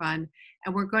Just for Fun.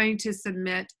 And we're going to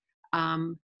submit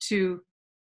to,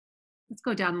 let's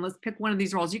go down and let's pick one of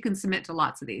these roles. You can submit to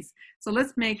lots of these. So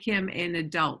let's make him an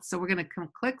adult. So we're going to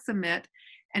click submit.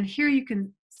 And here you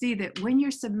can see that when you're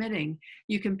submitting,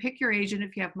 you can pick your agent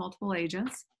if you have multiple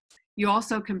agents. You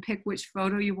also can pick which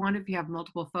photo you want if you have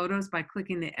multiple photos by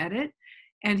clicking the edit.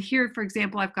 And here, for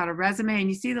example, I've got a resume and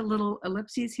you see the little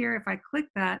ellipses here. If I click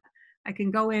that, I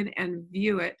can go in and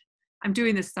view it. I'm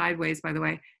doing this sideways, by the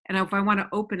way. And if I want to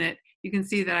open it, you can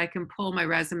see that I can pull my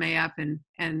resume up and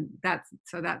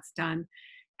that's done.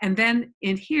 And then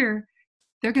in here,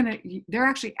 they're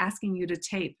actually asking you to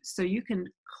tape. So you can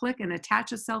click and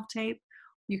attach a self-tape.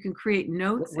 You can create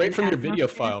notes. Right from your video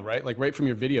file, right? Like right from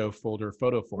your video folder,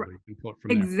 photo folder. You can pull it from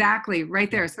there. Exactly, right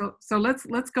there. So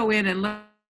let's go in and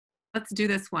let's do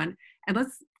this one. And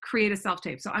let's create a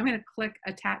self-tape. So I'm going to click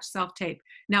attach self-tape.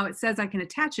 Now it says I can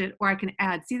attach it or I can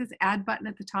add. See this add button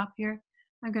at the top here?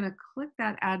 I'm going to click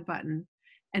that add button.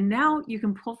 And now you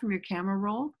can pull from your camera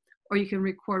roll or you can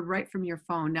record right from your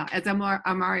phone. Now, as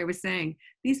Omari was saying,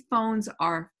 these phones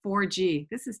are 4G.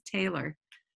 This is Taylor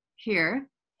here.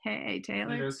 Hey,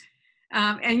 Taylor.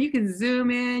 And you can zoom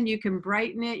in, you can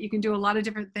brighten it, you can do a lot of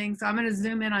different things. So I'm going to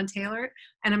zoom in on Taylor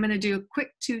and I'm going to do a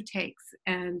quick 2 takes.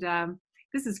 And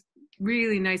this is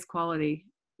really nice quality.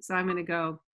 So I'm going to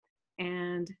go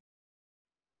and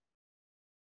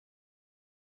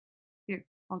here,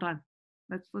 hold on.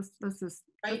 Let's just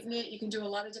brighten it. You can do a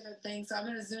lot of different things. So I'm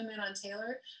going to zoom in on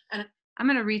Taylor and I'm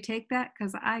going to retake that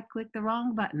because I clicked the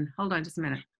wrong button. Hold on just a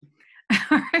minute.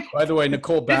 By the way,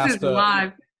 Nicole Basta. This is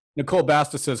live. Nicole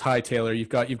Basta says, hi, Taylor. You've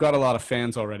got a lot of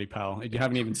fans already, pal. You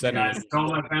haven't even said anything. Guys,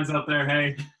 all my fans out there,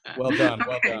 hey. Well done,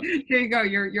 well Okay. done. Here you go,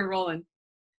 you're rolling.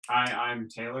 Hi, I'm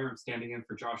Taylor. I'm standing in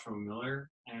for Joshua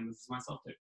Miller, and this is my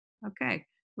self-tape. Okay,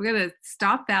 we're gonna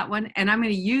stop that one, and I'm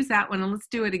gonna use that one, and let's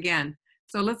do it again.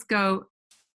 So let's go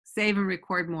save and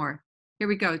record more. Here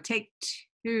we go, take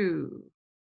 2.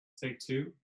 Take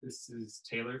 2. This is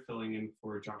Taylor filling in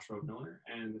for Joshua Miller,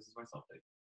 and this is my self-tape.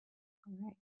 All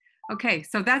right. Okay,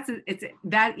 so it's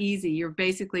that easy. You're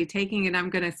basically taking it.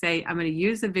 I'm going to say, I'm going to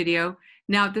use the video.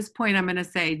 Now at this point, I'm going to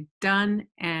say done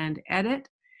and edit.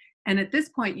 And at this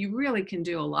point, you really can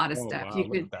do a lot of stuff. Wow,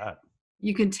 look at that.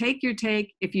 You can take your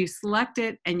take. If you select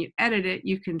it and you edit it,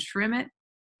 you can trim it.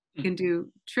 You can do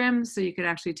trims, so you could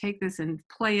actually take this and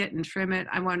play it and trim it.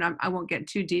 I won't get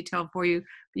too detailed for you,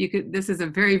 but you could. This is a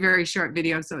very, very short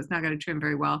video, so it's not going to trim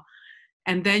very well.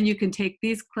 And then you can take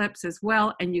these clips as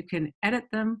well, and you can edit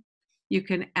them. You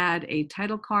can add a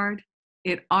title card.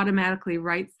 It automatically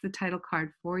writes the title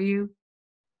card for you.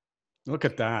 Look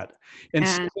at that. And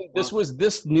so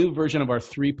this new version of our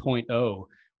 3.0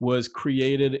 was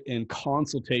created in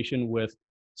consultation with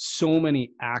so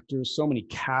many actors, so many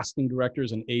casting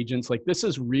directors and agents. Like, this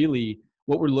is really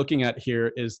what we're looking at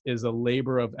here is a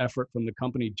labor of effort from the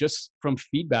company, just from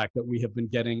feedback that we have been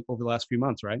getting over the last few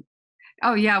months, right?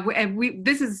 Oh yeah,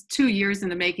 this is 2 years in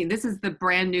the making. This is the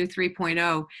brand new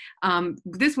 3.0.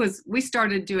 We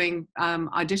started doing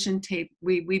audition tape.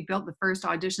 We built the first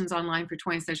auditions online for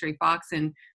 20th Century Fox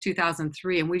in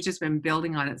 2003, and we've just been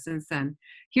building on it since then.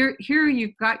 Here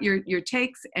you've got your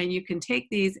takes, and you can take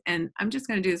these, and I'm just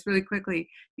going to do this really quickly.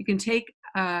 You can take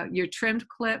your trimmed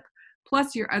clip,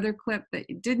 plus your other clip that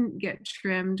didn't get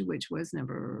trimmed, which was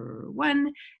number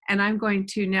 1. And I'm going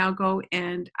to now go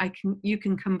and you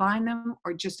can combine them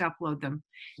or just upload them.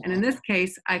 And in this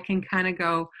case, I can kind of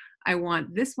go, I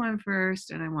want this one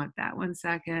first and I want that one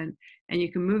second. And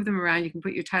you can move them around. You can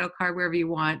put your title card wherever you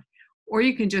want, or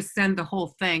you can just send the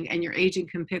whole thing and your agent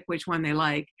can pick which one they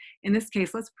like. In this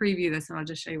case, let's preview this and I'll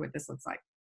just show you what this looks like.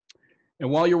 And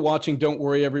while you're watching, don't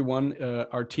worry, everyone.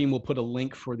 Our team will put a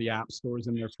link for the app stores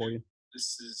in there for you.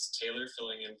 This is Taylor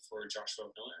filling in for Joshua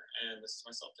Miller, and this is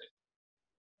my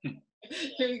self-tape.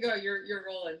 Here you go. You're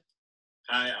rolling.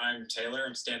 Hi, I'm Taylor.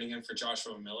 I'm standing in for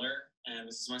Joshua Miller, and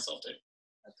this is my self-tape.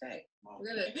 Okay. We're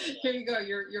gonna. Here you go.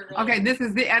 You're rolling. Okay. This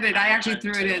is the edit. I actually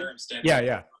threw it in. I'm standing in for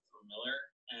Joshua Miller,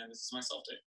 and this is my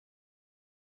self-tape.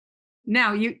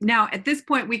 Now at this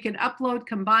point we can upload,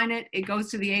 combine it. It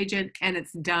goes to the agent, and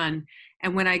it's done.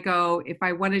 And when I go, if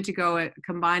I wanted to go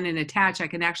combine and attach, I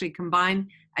can actually combine,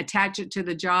 attach it to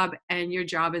the job, and your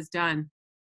job is done.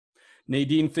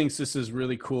 Nadine thinks this is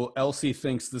really cool. Elsie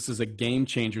thinks this is a game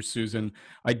changer, Susan.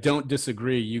 I don't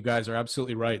disagree. You guys are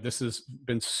absolutely right. This has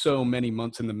been so many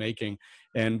months in the making,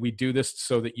 and we do this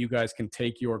so that you guys can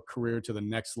take your career to the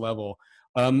next level.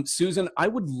 Susan, I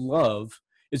would love,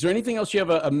 is there anything else you have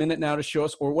a minute now to show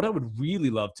us? Or what I would really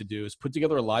love to do is put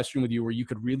together a live stream with you where you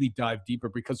could really dive deeper,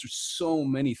 because there's so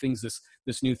many things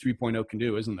this new 3.0 can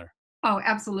do, isn't there? Oh,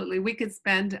 absolutely. We could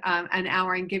spend an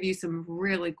hour and give you some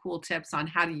really cool tips on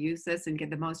how to use this and get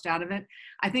the most out of it.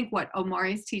 I think what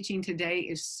Omari is teaching today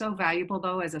is so valuable,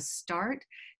 though, as a start.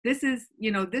 This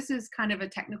is kind of a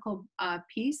technical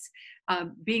piece.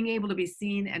 Being able to be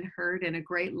seen and heard in a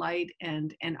great light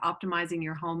and optimizing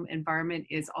your home environment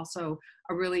is also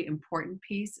a really important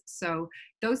piece. So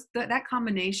that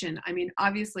combination, I mean,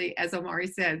 obviously, as Omari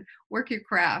said, work your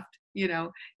craft. You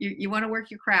want to work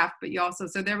your craft, but you also,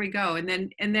 so there we go. And then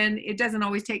it doesn't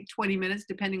always take 20 minutes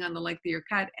depending on the length of your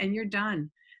cut, and you're done.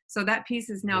 So that piece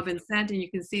has now been sent, and you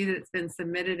can see that it's been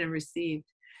submitted and received.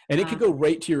 And it could go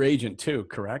right to your agent too,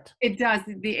 correct? It does.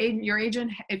 Your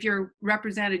agent, if you're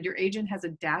represented, your agent has a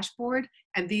dashboard,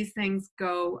 and these things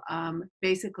go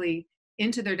basically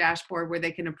into their dashboard where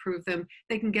they can approve them.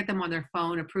 They can get them on their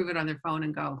phone, approve it on their phone,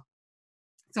 and go.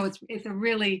 So it's a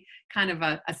really kind of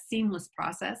a seamless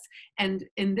process. And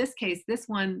in this case, this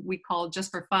one we called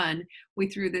just for fun. We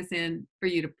threw this in for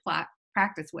you to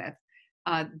practice with.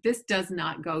 This does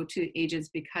not go to agents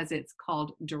because it's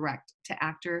called direct to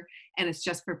actor, and it's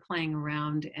just for playing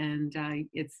around, and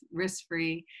it's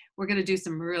risk-free. We're going to do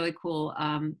some really cool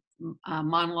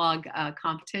monologue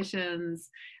competitions.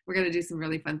 We're going to do some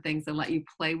really fun things and let you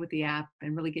play with the app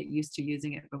and really get used to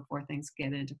using it before things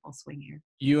get into full swing here.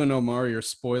 You and Omari are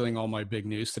spoiling all my big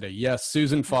news today. Yes,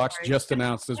 Susan Fox just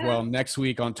announced as well. Next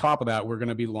week, on top of that, we're going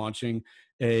to be launching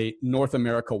a North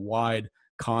America-wide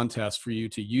contest for you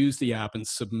to use the app and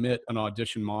submit an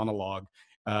audition monologue.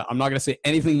 I'm not going to say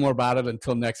anything more about it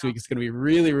until next week. It's going to be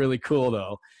really, really cool,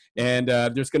 though. And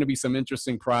there's going to be some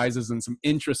interesting prizes and some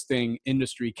interesting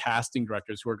industry casting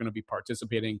directors who are going to be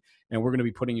participating, and we're going to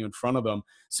be putting you in front of them.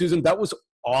 Susan, that was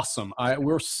awesome.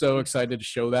 We're so excited to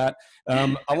show that.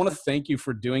 I want to thank you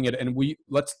for doing it. And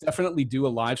let's definitely do a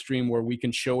live stream where we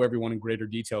can show everyone in greater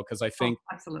detail, because I think,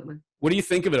 absolutely. What do you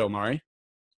think of it, Omari?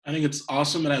 I think it's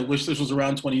awesome, and I wish this was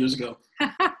around 20 years ago.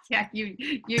 Yeah,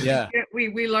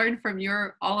 we learned from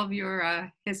all of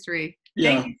your history.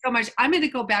 Yeah. Thank you so much. I'm going to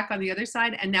go back on the other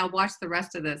side and now watch the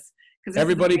rest of this.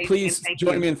 Everybody, please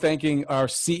join me in thanking our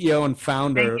CEO and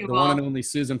founder, the one and only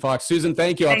Susan Fox. Susan,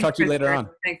 thank you. I'll talk to you later on.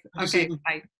 Thanks. Okay,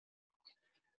 bye.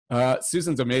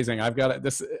 Susan's amazing. I've got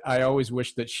this. I always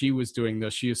wish that she was doing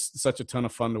this. She is such a ton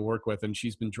of fun to work with, and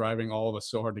she's been driving all of us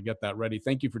so hard to get that ready.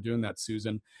 Thank you for doing that,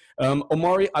 Susan.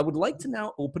 Omari, I would like to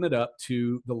now open it up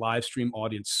to the live stream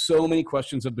audience. So many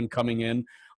questions have been coming in.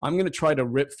 I'm going to try to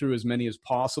rip through as many as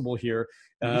possible here.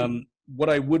 What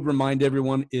I would remind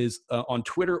everyone is on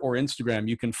Twitter or Instagram,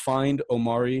 you can find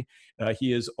Omari.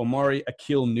 He is Omari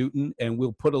Akil Newton, and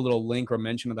we'll put a little link or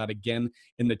mention of that again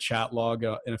in the chat log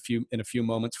in a few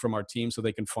moments from our team, so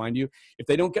they can find you. If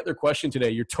they don't get their question today,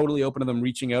 you're totally open to them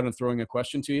reaching out and throwing a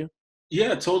question to you?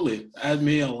 Yeah, totally. Add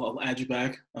me. I'll add you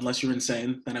back. Unless you're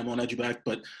insane, then I won't add you back.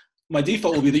 But my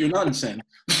default will be that you're not insane.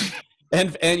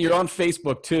 And you're on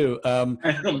Facebook too. I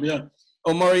am, yeah.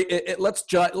 Omari, let's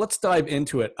dive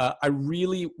into it. I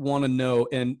really want to know,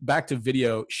 and back to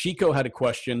video, Shiko had a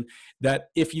question that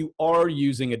if you are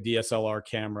using a DSLR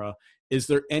camera, is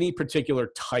there any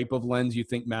particular type of lens you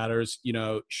think matters?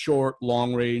 Short,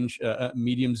 long range,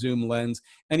 medium zoom lens,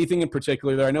 anything in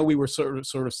particular there? I know we were sort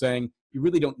of saying you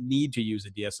really don't need to use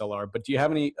a DSLR, but do you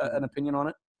have an opinion on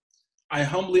it? I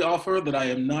humbly offer that I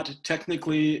am not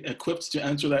technically equipped to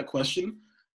answer that question.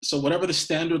 So whatever the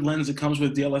standard lens that comes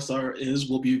with DSLR is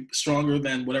will be stronger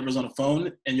than whatever's on a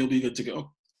phone, and you'll be good to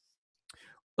go.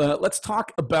 Let's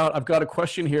talk about, I've got a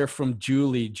question here from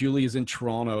Julie. Julie is in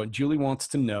Toronto, and Julie wants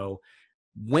to know,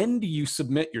 when do you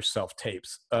submit your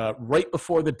self-tapes? Right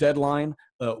before the deadline?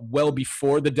 Well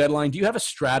before the deadline? Do you have a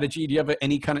strategy? Do you have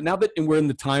any kind of, now that we're in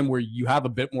the time where you have a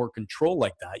bit more control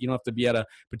like that, you don't have to be at a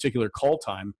particular call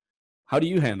time, how do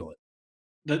you handle it?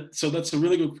 So that's a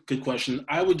really good question.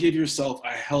 I would give yourself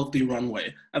a healthy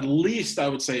runway. At least I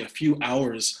would say a few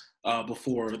hours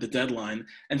before the deadline.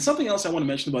 And something else I want to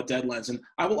mention about deadlines, and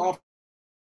I will offer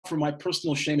my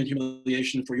personal shame and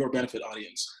humiliation for your benefit,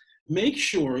 audience. Make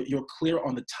sure you're clear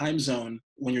on the time zone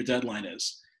when your deadline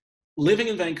is. Living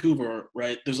in Vancouver,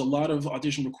 right, there's a lot of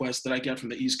audition requests that I get from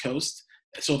the East Coast.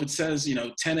 So if it says,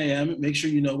 10 a.m., make sure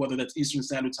you know whether that's Eastern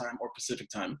Standard Time or Pacific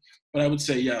Time. But I would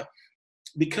say, yeah,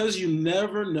 because you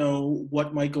never know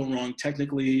what might go wrong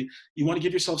technically, you want to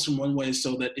give yourself some runway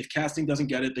so that if casting doesn't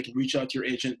get it, they can reach out to your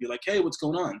agent and be like, hey, what's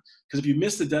going on? Because if you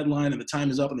miss the deadline and the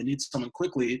time is up and they need someone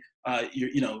quickly,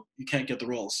 you can't get the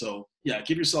role. So yeah,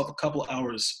 give yourself a couple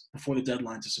hours before the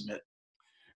deadline to submit.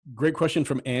 Great question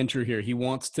from Andrew here. He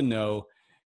wants to know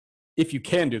if you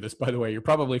can do this, by the way. You're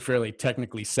probably fairly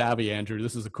technically savvy, Andrew.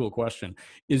 This is a cool question.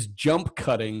 Is jump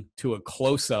cutting to a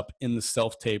close-up in the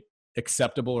self-tape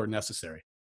acceptable or necessary?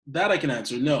 That I can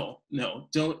answer. No,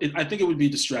 don't. I think it would be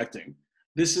distracting.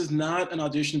 This is not an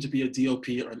audition to be a DOP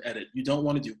or an edit. You don't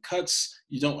want to do cuts.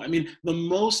 The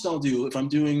most I'll do if I'm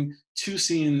doing two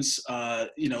scenes,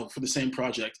 for the same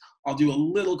project, I'll do a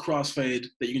little crossfade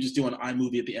that you can just do on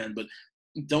iMovie at the end, but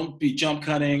don't be jump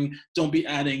cutting. Don't be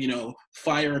adding,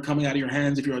 fire coming out of your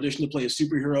hands. If you're auditioning to play a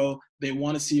superhero, they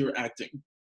want to see your acting.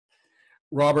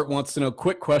 Robert wants to know,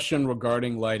 quick question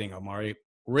regarding lighting, Omari.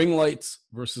 Ring lights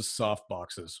versus soft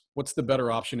boxes. What's the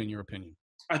better option in your opinion?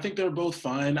 I think they're both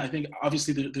fine. I think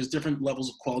obviously there's different levels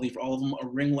of quality for all of them. A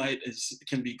ring light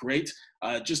can be great.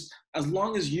 Just as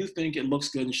long as you think it looks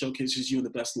good and showcases you in the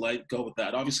best light, go with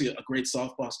that. Obviously a great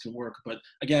softbox can work, but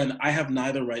again, I have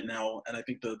neither right now, and I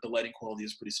think the lighting quality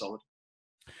is pretty solid.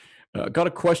 Got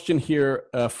a question here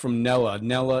from Nella.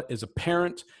 Nella is a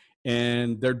parent,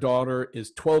 and their daughter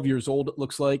is 12 years old, it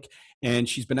looks like, and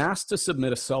she's been asked to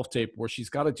submit a self-tape where she's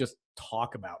got to just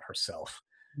talk about herself.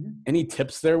 Mm-hmm. Any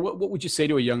tips there? What would you say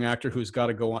to a young actor who's got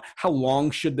to go on? How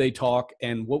long should they talk,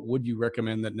 and what would you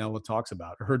recommend that Nella talks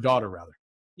about, or her daughter, rather?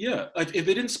 Yeah, if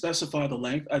they didn't specify the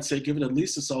length, I'd say give it at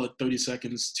least a solid 30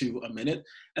 seconds to a minute.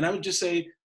 And I would just say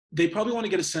they probably want to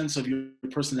get a sense of your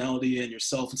personality and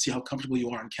yourself and see how comfortable you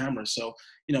are on camera. So,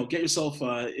 get yourself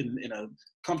in a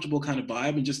comfortable kind of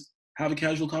vibe and just have a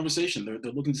casual conversation.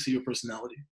 They're looking to see your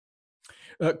personality.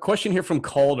 Question here from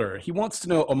Calder. He wants to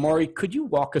know, Omari, could you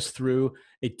walk us through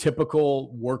a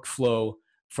typical workflow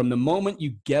from the moment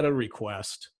you get a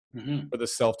request for the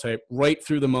self-tape right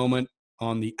through the moment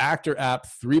on the Actor app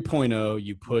 3.0,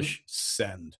 you push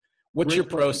send? What's your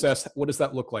process? What does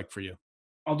that look like for you?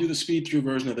 I'll do the speed through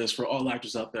version of this for all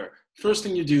actors out there. First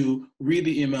thing you do, read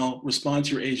the email, respond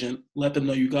to your agent, let them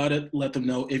know you got it, let them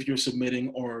know if you're submitting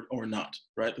or not,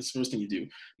 right? That's the first thing you do.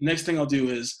 Next thing I'll do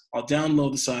is I'll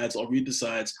download the sides, I'll read the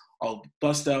sides, I'll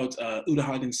bust out Uta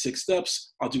Hagen's 6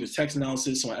 steps, I'll do a text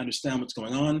analysis so I understand what's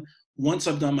going on. Once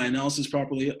I've done my analysis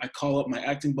properly, I call up my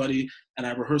acting buddy and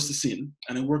I rehearse the scene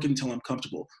and I work until I'm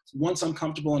comfortable. Once I'm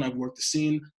comfortable and I've worked the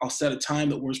scene, I'll set a time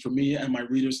that works for me and my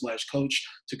reader/coach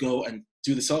to go and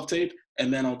do the self-tape,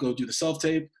 and then I'll go do the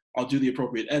self-tape. I'll do the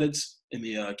appropriate edits in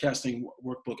the casting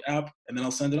workbook app, and then I'll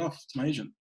send it off to my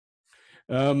agent.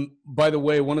 By the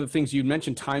way, one of the things you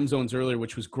mentioned time zones earlier,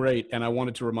 which was great, and I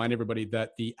wanted to remind everybody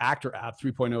that the Actor app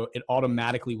 3.0, it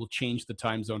automatically will change the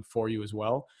time zone for you as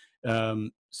well.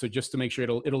 So just to make sure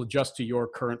it'll adjust to your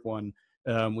current one,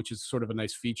 which is sort of a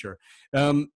nice feature.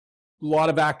 A lot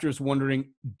of actors wondering,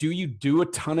 do you do a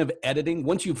ton of editing?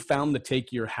 Once you've found the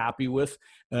take you're happy with,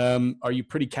 are you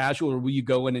pretty casual, or will you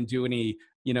go in and do any,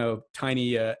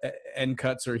 tiny end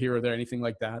cuts or here or there, anything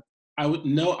like that?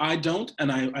 No, I don't.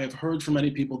 And I've heard from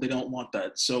many people they don't want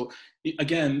that. So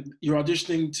again, you're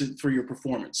auditioning for your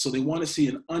performance. So they want to see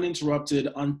an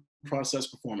uninterrupted, unprocessed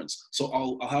performance. So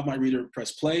I'll have my reader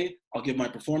press play, I'll give my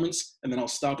performance, and then I'll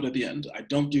stop it at the end. I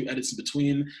don't do edits in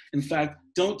between. In fact,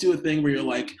 don't do a thing where you're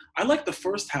like, I like the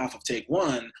first half of take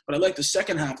 1, but I like the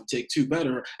second half of take 2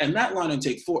 better, and that line on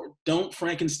take 4. Don't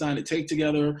Frankenstein a take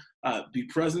together. Be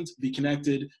present, be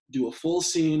connected, do a full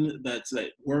scene that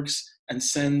works, and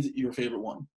send your favorite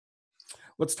one.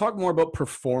 Let's talk more about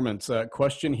performance.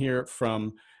 Question here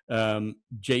from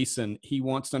Jason. He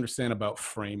wants to understand about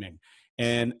framing.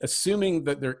 And assuming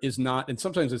that there is not, and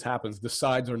sometimes this happens, the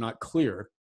sides are not clear,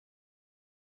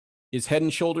 is head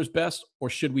and shoulders best, or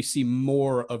should we see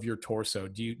more of your torso?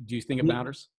 Do you think it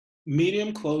matters?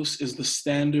 Medium close is the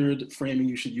standard framing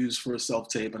you should use for a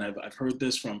self-tape, and I've heard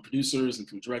this from producers and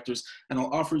from directors, and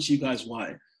I'll offer to you guys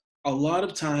why. A lot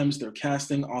of times they're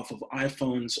casting off of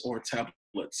iPhones or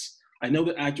tablets. I know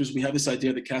that actors, we have this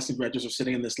idea that casting directors are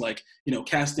sitting in this like,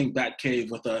 casting bat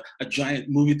cave with a giant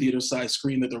movie theater size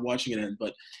screen that they're watching it in.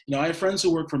 But, I have friends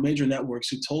who work for major networks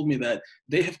who told me that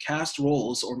they have cast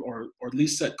roles or at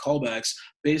least set callbacks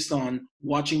based on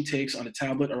watching takes on a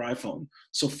tablet or iPhone.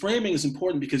 So framing is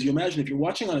important because you imagine if you're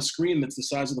watching on a screen that's the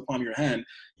size of the palm of your hand,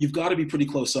 you've got to be pretty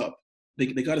close up. They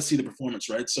got to see the performance,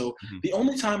 right? So the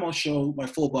only time I'll show my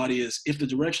full body is if the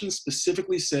directions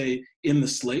specifically say in the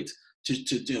slate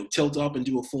to tilt up and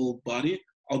do a full body,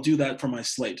 I'll do that for my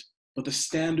slate. But the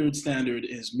standard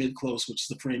is mid-close, which is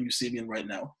the frame you see me in right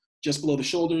now. Just below the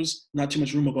shoulders, not too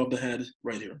much room above the head,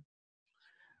 right here.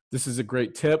 This is a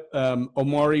great tip.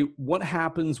 Omari, what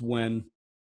happens when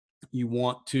you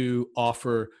want to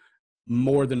offer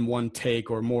more than one take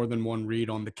or more than one read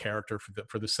on the character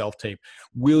for the self-tape?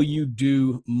 Will you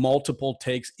do multiple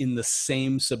takes in the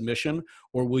same submission,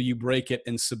 or will you break it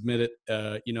and submit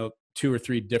it, 2 or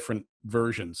 3 different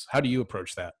versions? How do you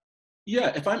approach that?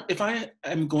 Yeah, if I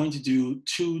am going to do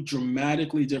 2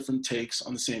 dramatically different takes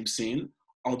on the same scene,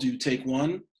 I'll do take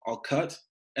 1, I'll cut,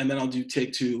 and then I'll do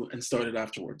take 2 and start it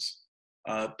afterwards.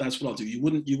 That's what I'll do. You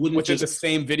wouldn't Which is the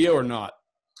same video or not?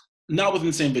 Not within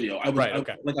the same video. I would, right,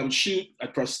 okay. I would shoot,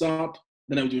 I'd press stop,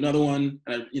 then I would do another one,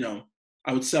 and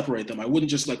I would separate them. I wouldn't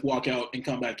just like walk out and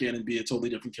come back in and be a totally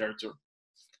different character.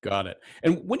 Got it.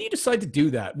 And when do you decide to do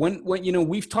that? When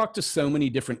we've talked to so many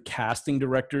different casting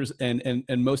directors, and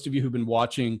most of you who've been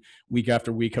watching week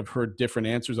after week have heard different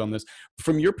answers on this.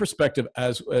 From your perspective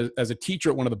as a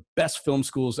teacher at one of the best film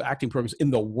schools, acting programs in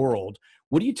the world,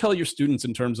 what do you tell your students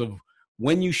in terms of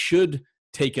when you should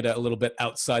take it a little bit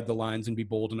outside the lines and be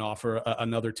bold and offer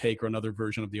another take or another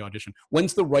version of the audition?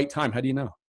 When's the right time? How do you know?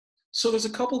 So there's a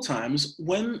couple times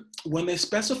when they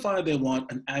specify they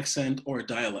want an accent or a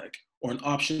dialect, or an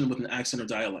option with an accent or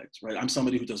dialect, right? I'm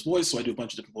somebody who does voice, so I do a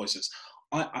bunch of different voices.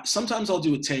 Sometimes I'll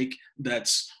do a take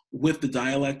that's with the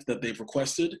dialect that they've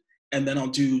requested, and then I'll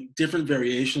do different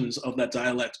variations of that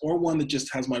dialect, or one that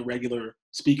just has my regular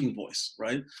speaking voice,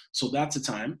 right? So that's a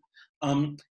time.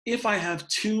 If I have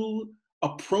 2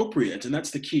 appropriate, and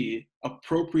that's the key,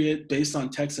 appropriate based on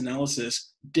text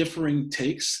analysis, differing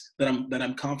takes that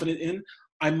I'm confident in,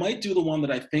 I might do the one that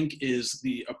I think is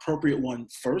the appropriate one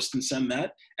first and send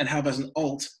that, and have as an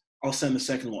alt, I'll send the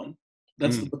second one.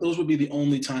 But those would be the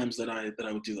only times that I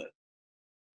would do that.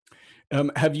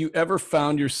 Have you ever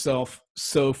found yourself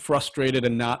so frustrated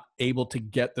and not able to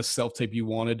get the self-tape you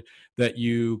wanted that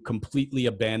you completely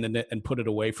abandoned it and put it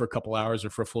away for a couple hours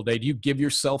or for a full day? Do you give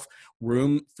yourself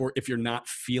room for if you're not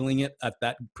feeling it at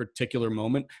that particular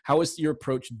moment? How is your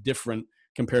approach different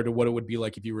compared to what it would be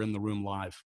like if you were in the room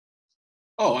live?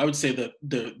 Oh, I would say that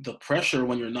the pressure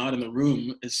when you're not in the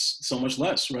room is so much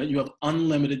less, right? You have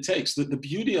unlimited takes. The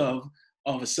beauty of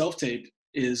a self-tape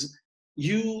is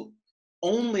you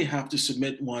only have to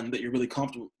submit one that you're really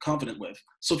confident with.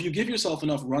 So if you give yourself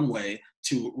enough runway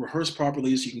to rehearse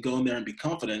properly so you can go in there and be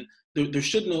confident, there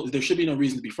should be no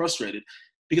reason to be frustrated.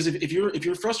 Because if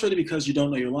you're frustrated because you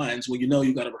don't know your lines, well,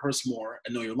 you've got to rehearse more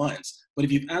and know your lines. But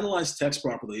if you've analyzed text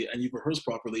properly and you've rehearsed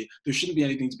properly, there shouldn't be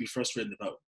anything to be frustrated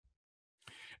about.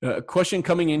 A question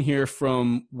coming in here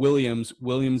from Williams.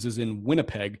 Williams is in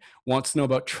Winnipeg, wants to know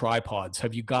about tripods.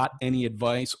 Have you got any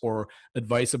advice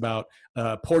about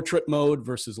portrait mode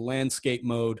versus landscape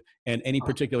mode and any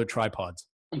particular tripods?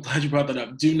 I'm glad you brought that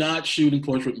up. Do not shoot in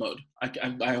portrait mode.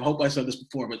 I hope I said this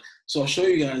before, but so I'll show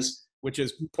you guys. Which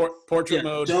is portrait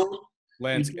mode,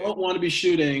 landscape. You don't want to be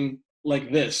shooting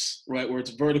like this, right, where it's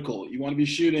vertical. You want to be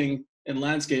shooting in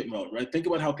landscape mode, right? Think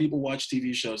about how people watch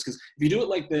TV shows, because if you do it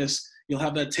like this, you'll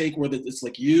have that take where it's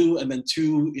like you and then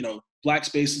 2, black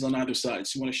spaces on either side.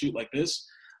 So you want to shoot like this.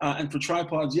 And for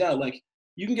tripods, yeah, like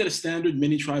you can get a standard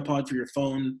mini tripod for your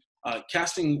phone.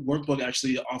 Casting Workbook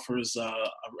actually offers a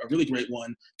really great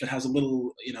one that has a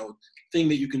little, thing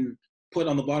that you can put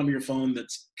on the bottom of your phone that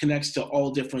connects to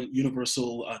all different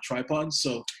universal tripods.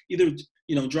 So either,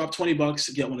 drop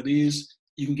 $20, get one of these.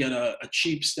 You can get a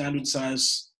cheap standard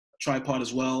size tripod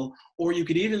as well. Or you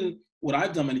could even, what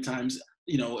I've done many times,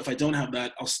 if I don't have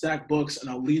that, I'll stack books and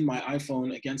I'll lean my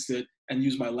iPhone against it and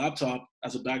use my laptop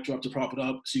as a backdrop to prop it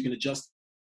up, so you can adjust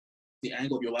the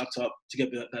angle of your laptop to get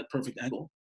that perfect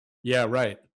angle. Yeah,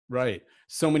 right.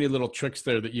 So many little tricks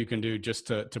there that you can do just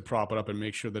to prop it up and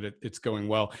make sure that it's going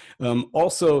well.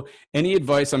 Also, any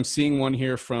advice? I'm seeing one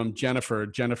here from Jennifer.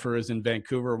 Jennifer is in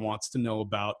Vancouver, wants to know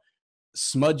about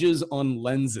smudges on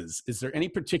lenses. Is there any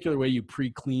particular way you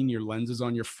pre-clean your lenses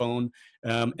on your phone?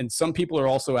 And some people are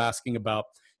also asking about,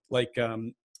 like,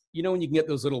 when you can get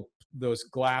those little those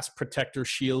glass protector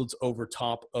shields over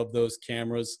top of those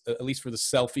cameras, at least for the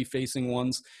selfie facing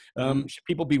ones. Should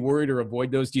people be worried or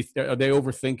avoid those? Are they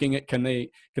overthinking it? Can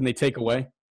they take away?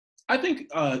 I think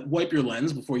wipe your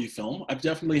lens before you film. I've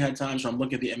definitely had times where I'm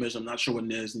looking at the image, I'm not sure what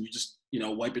it is, and you just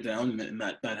wipe it down, and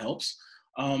that helps.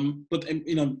 But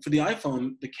for the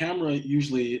iPhone, the camera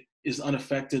usually is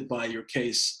unaffected by your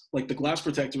case. Like the glass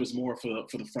protector is more for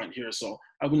the front here, so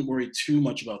I wouldn't worry too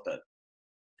much about that.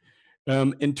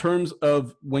 In terms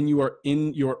of when you are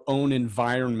in your own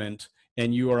environment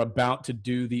and you are about to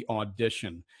do the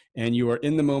audition and you are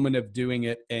in the moment of doing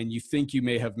it and you think you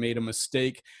may have made a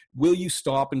mistake, will you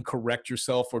stop and correct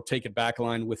yourself or take it back a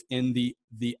line within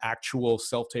the actual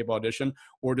self-tape audition,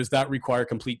 or does that require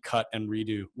complete cut and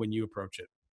redo when you approach it?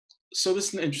 So this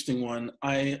is an interesting one.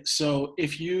 So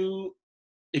if you're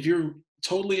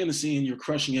totally in the scene, you're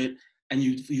crushing it, and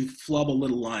you flub a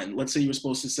little line. Let's say you're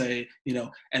supposed to say,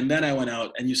 and then I went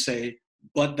out, and you say,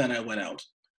 but then I went out.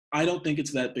 I don't think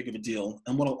it's that big of a deal.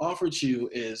 And what I'll offer to you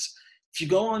is, if you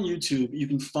go on YouTube, you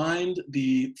can find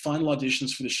the final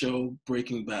auditions for the show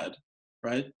Breaking Bad,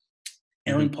 right?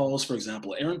 Aaron Paul's, for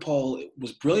example. Aaron Paul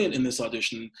was brilliant in this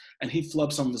audition, and he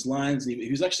flubbed some of his lines. And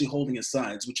he was actually holding his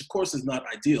sides, which of course is not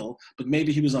ideal, but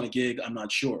maybe he was on a gig, I'm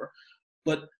not sure.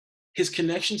 But his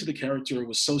connection to the character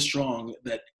was so strong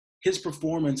that his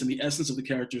performance and the essence of the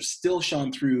character still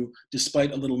shone through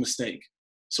despite a little mistake.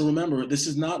 So remember, this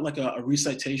is not like a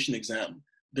recitation exam.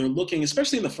 They're looking,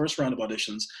 especially in the first round of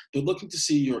auditions, they're looking to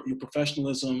see your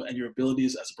professionalism and your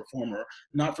abilities as a performer,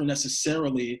 not for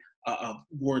necessarily a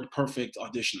word perfect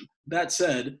audition. That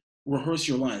said, rehearse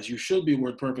your lines. You should be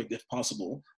word perfect if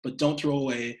possible, but don't throw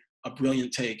away a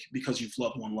brilliant take because you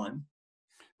flubbed one line.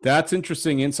 That's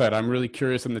interesting insight. I'm really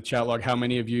curious in the chat log how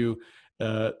many of you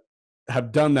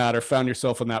have done that or found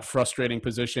yourself in that frustrating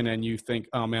position and you think,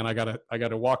 oh man, I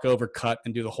gotta walk over, cut,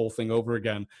 and do the whole thing over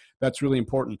again. That's really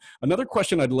important. Another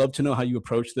question, I'd love to know how you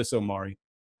approach this, Omari.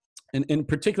 And in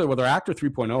particular with our Actor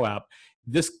 3.0 app,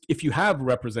 this, if you have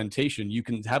representation, you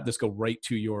can have this go right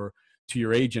to your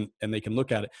agent and they can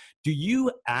look at it. Do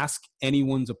you ask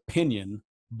anyone's opinion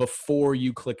before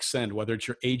you click send, whether it's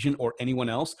your agent or anyone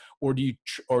else, or do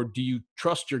you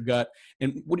trust your gut?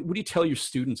 And what do you tell your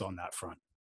students on that front?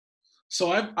 So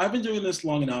I've been doing this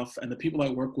long enough, and the people I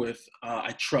work with,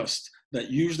 I trust that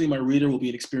usually my reader will be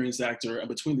an experienced actor, and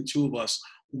between the two of us,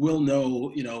 we'll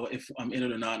know, if I'm in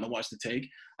it or not, and I'll watch the take.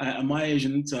 My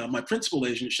agent, my principal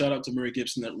agent, shout out to Murray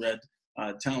Gibson at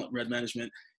Red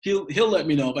Management. He'll let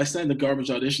me know if I send a garbage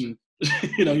audition.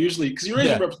 Usually because your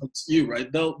agent represents you, right?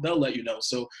 They'll let you know.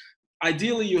 So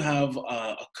ideally, you have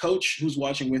a coach who's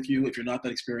watching with you if you're not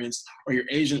that experienced, or your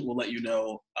agent will let you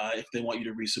know if they want you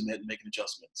to resubmit and make an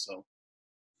adjustment. So.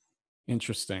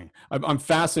 Interesting. I'm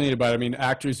fascinated by it. I mean,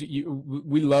 actors,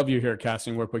 we love you here at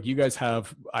Casting Workbook. You guys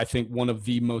have, I think, one of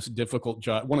the most difficult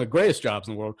jobs, one of the greatest jobs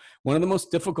in the world, one of the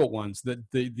most difficult ones, that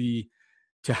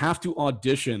to have to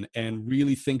audition and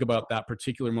really think about that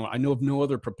particular moment. I know of no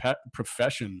other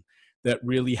profession that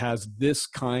really has this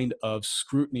kind of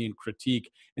scrutiny and critique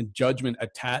and judgment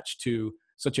attached to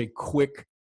such a quick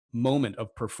moment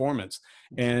of performance.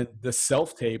 And the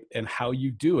self-tape and how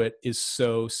you do it is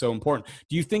so important.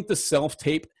 Do you think the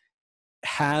self-tape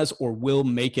has or will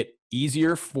make it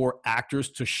easier for actors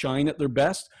to shine at their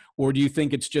best, or do you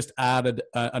think it's just added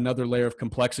another layer of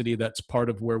complexity that's part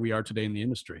of where we are today in the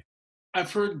industry?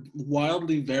 I've heard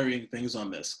wildly varying things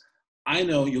on this. I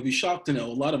know, you'll be shocked to know,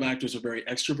 a lot of actors are very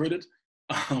extroverted.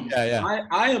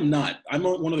 I am not. I'm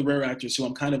one of the rare actors who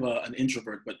I'm kind of an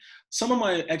introvert, but some of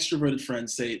my extroverted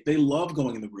friends say they love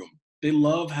going in the room. They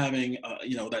love having,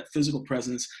 that physical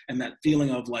presence and that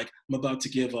feeling of like, I'm about to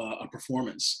give a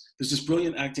performance. There's this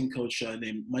brilliant acting coach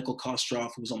named Michael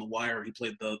Kostroff, who was on The Wire. He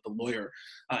played the lawyer.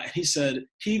 And he said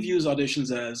he views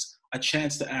auditions as a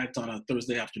chance to act on a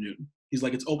Thursday afternoon. He's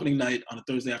like, it's opening night on a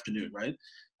Thursday afternoon, right?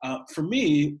 For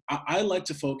me, I like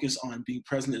to focus on being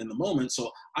present in the moment. So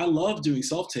I love doing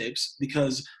self-tapes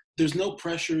because there's no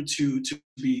pressure to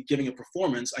be giving a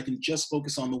performance. I can just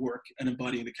focus on the work and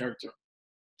embodying the character.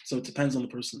 So it depends on the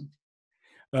person.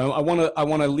 I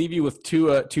want to leave you with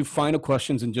two final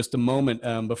questions in just a moment.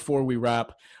 Before we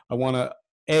wrap, I want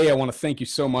to thank you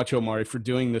so much, Omari, for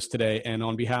doing this today. And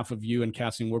on behalf of you and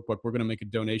Casting Workbook, we're going to make a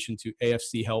donation to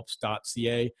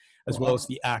afchelps.ca as well as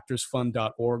the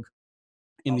actorsfund.org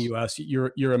in the US.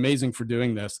 You're amazing for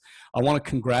doing this. I want to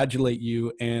congratulate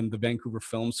you and the Vancouver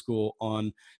Film School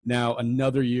on now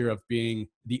another year of being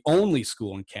the only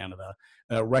school in Canada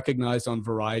recognized on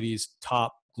Variety's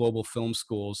top global film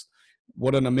schools.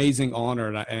 What an amazing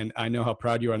honor. And I know how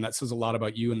proud you are. And that says a lot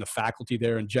about you and the faculty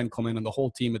there, and Jen Clement and the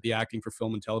whole team at the Acting for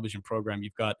Film and Television program.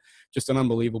 You've got just an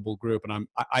unbelievable group. And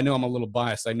I know I'm a little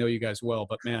biased. I know you guys well,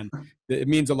 but man, it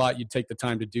means a lot you take the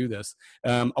time to do this.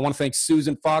 I want to thank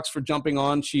Susan Fox for jumping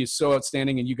on. She is so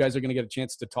outstanding, and you guys are going to get a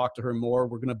chance to talk to her more.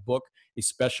 We're going to book a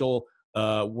special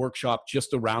workshop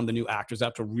just around the new actors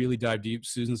app to really dive deep.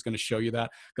 Susan's going to show you that.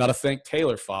 Got to thank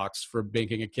Taylor Fox for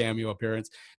making a cameo appearance.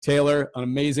 Taylor, an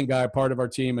amazing guy, part of our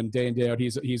team, and day in, day out,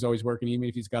 he's always working, even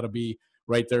if he's got to be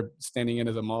right there standing in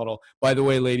as a model. By the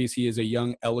way, ladies, he is a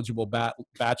young, eligible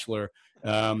bachelor.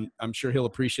 I'm sure he'll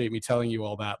appreciate me telling you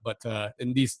all that. But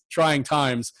in these trying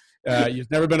times, there's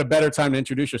never been a better time to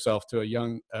introduce yourself to a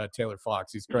young Taylor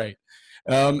Fox. He's great.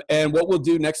 And what we'll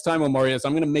do next time, Omari, is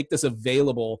I'm going to make this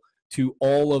available to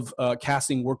all of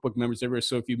casting workbook members everywhere.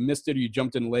 So if you missed it or you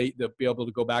jumped in late, they'll be able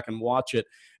to go back and watch it.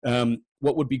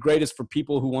 What would be great is for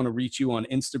people who want to reach you on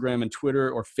Instagram and Twitter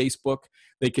or Facebook,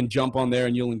 they can jump on there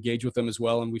and you'll engage with them as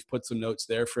well. And we've put some notes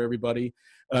there for everybody.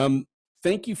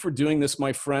 Thank you for doing this,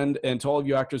 my friend. And to all of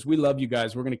you actors, we love you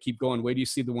guys. We're going to keep going. Wait till you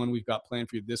see the one we've got planned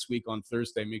for you this week on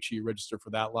Thursday. Make sure you register for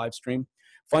that live stream.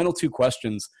 Final two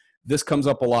questions. This comes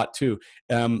up a lot too.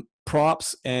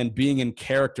 Props and being in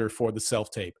character for the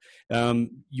self-tape.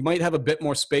 You might have a bit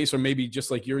more space, or maybe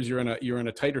just like yours, you're in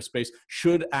a tighter space.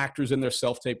 Should actors in their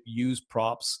self-tape use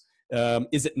props?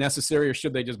 Is it necessary, or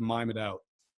should they just mime it out?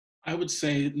 I would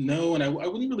say no, and I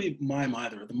wouldn't really mime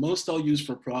either. The most I'll use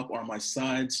for prop are my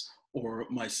sides or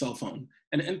my cell phone.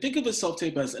 And think of a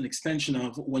self-tape as an extension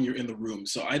of when you're in the room.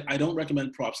 So I don't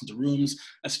recommend props into rooms,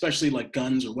 especially like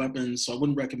guns or weapons. So I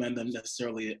wouldn't recommend them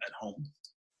necessarily at home.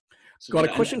 So, Got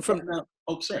a question from...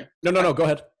 Oh, sorry. No, go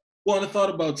ahead. Well, and I thought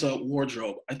about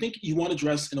wardrobe. I think you want to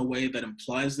dress in a way that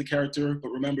implies the character, but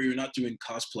remember, you're not doing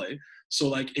cosplay. So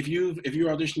like if you're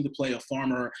auditioning to play a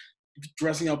farmer,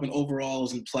 dressing up in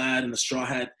overalls and plaid and a straw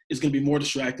hat is going to be more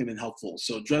distracting than helpful.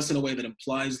 So dress in a way that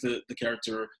implies the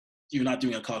character. You're not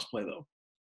doing a cosplay though.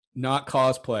 Not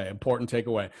cosplay. Important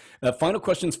takeaway. Final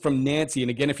questions from Nancy. And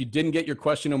again, if you didn't get your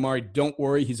question, Omari, don't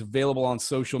worry. He's available on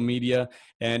social media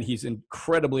and he's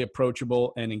incredibly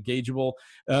approachable and engageable.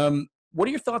 What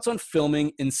are your thoughts on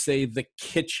filming in, say, the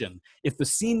kitchen? If the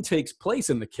scene takes place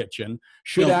in the kitchen,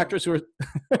 should actors who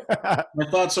are... My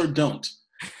thoughts are don't.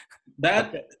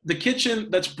 The kitchen,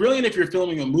 that's brilliant if you're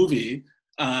filming a movie,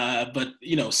 but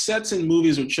sets in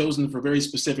movies are chosen for very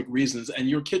specific reasons, and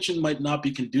your kitchen might not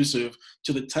be conducive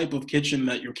to the type of kitchen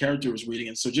that your character is reading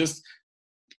in. So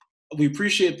we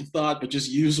appreciate the thought, but just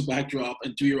use a backdrop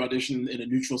and do your audition in a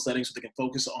neutral setting so they can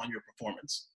focus on your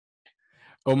performance.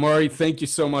 Omari, thank you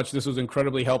so much. This was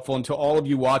incredibly helpful. And to all of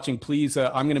you watching, please,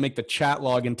 I'm going to make the chat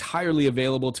log entirely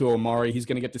available to Omari. He's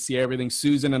going to get to see everything.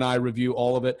 Susan and I review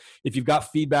all of it. If you've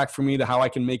got feedback for me to how I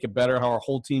can make it better, how our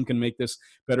whole team can make this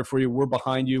better for you, we're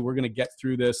behind you. We're going to get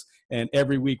through this. And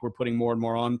every week we're putting more and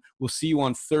more on. We'll see you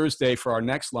on Thursday for our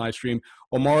next live stream.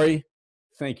 Omari,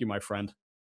 thank you, my friend.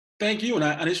 Thank you. And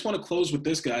I just want to close with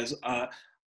this, guys.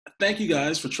 Thank you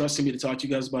guys for trusting me to talk to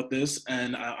you guys about this.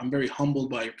 And I'm very humbled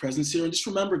by your presence here. And just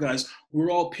remember, guys, we're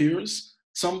all peers.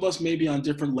 Some of us may be on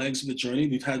different legs of the journey.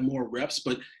 We've had more reps,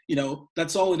 but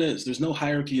that's all it is. There's no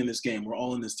hierarchy in this game. We're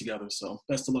all in this together. So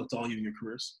best of luck to all you in your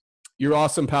careers. You're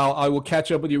awesome, pal. I will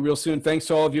catch up with you real soon. Thanks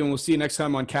to all of you. And we'll see you next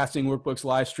time on Casting Workbooks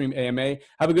live stream AMA.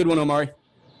 Have a good one, Omari.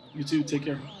 You too. Take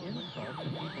care.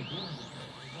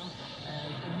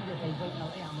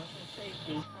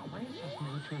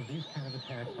 These kind of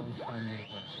attacks on time movement.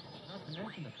 Not to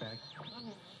mention the fact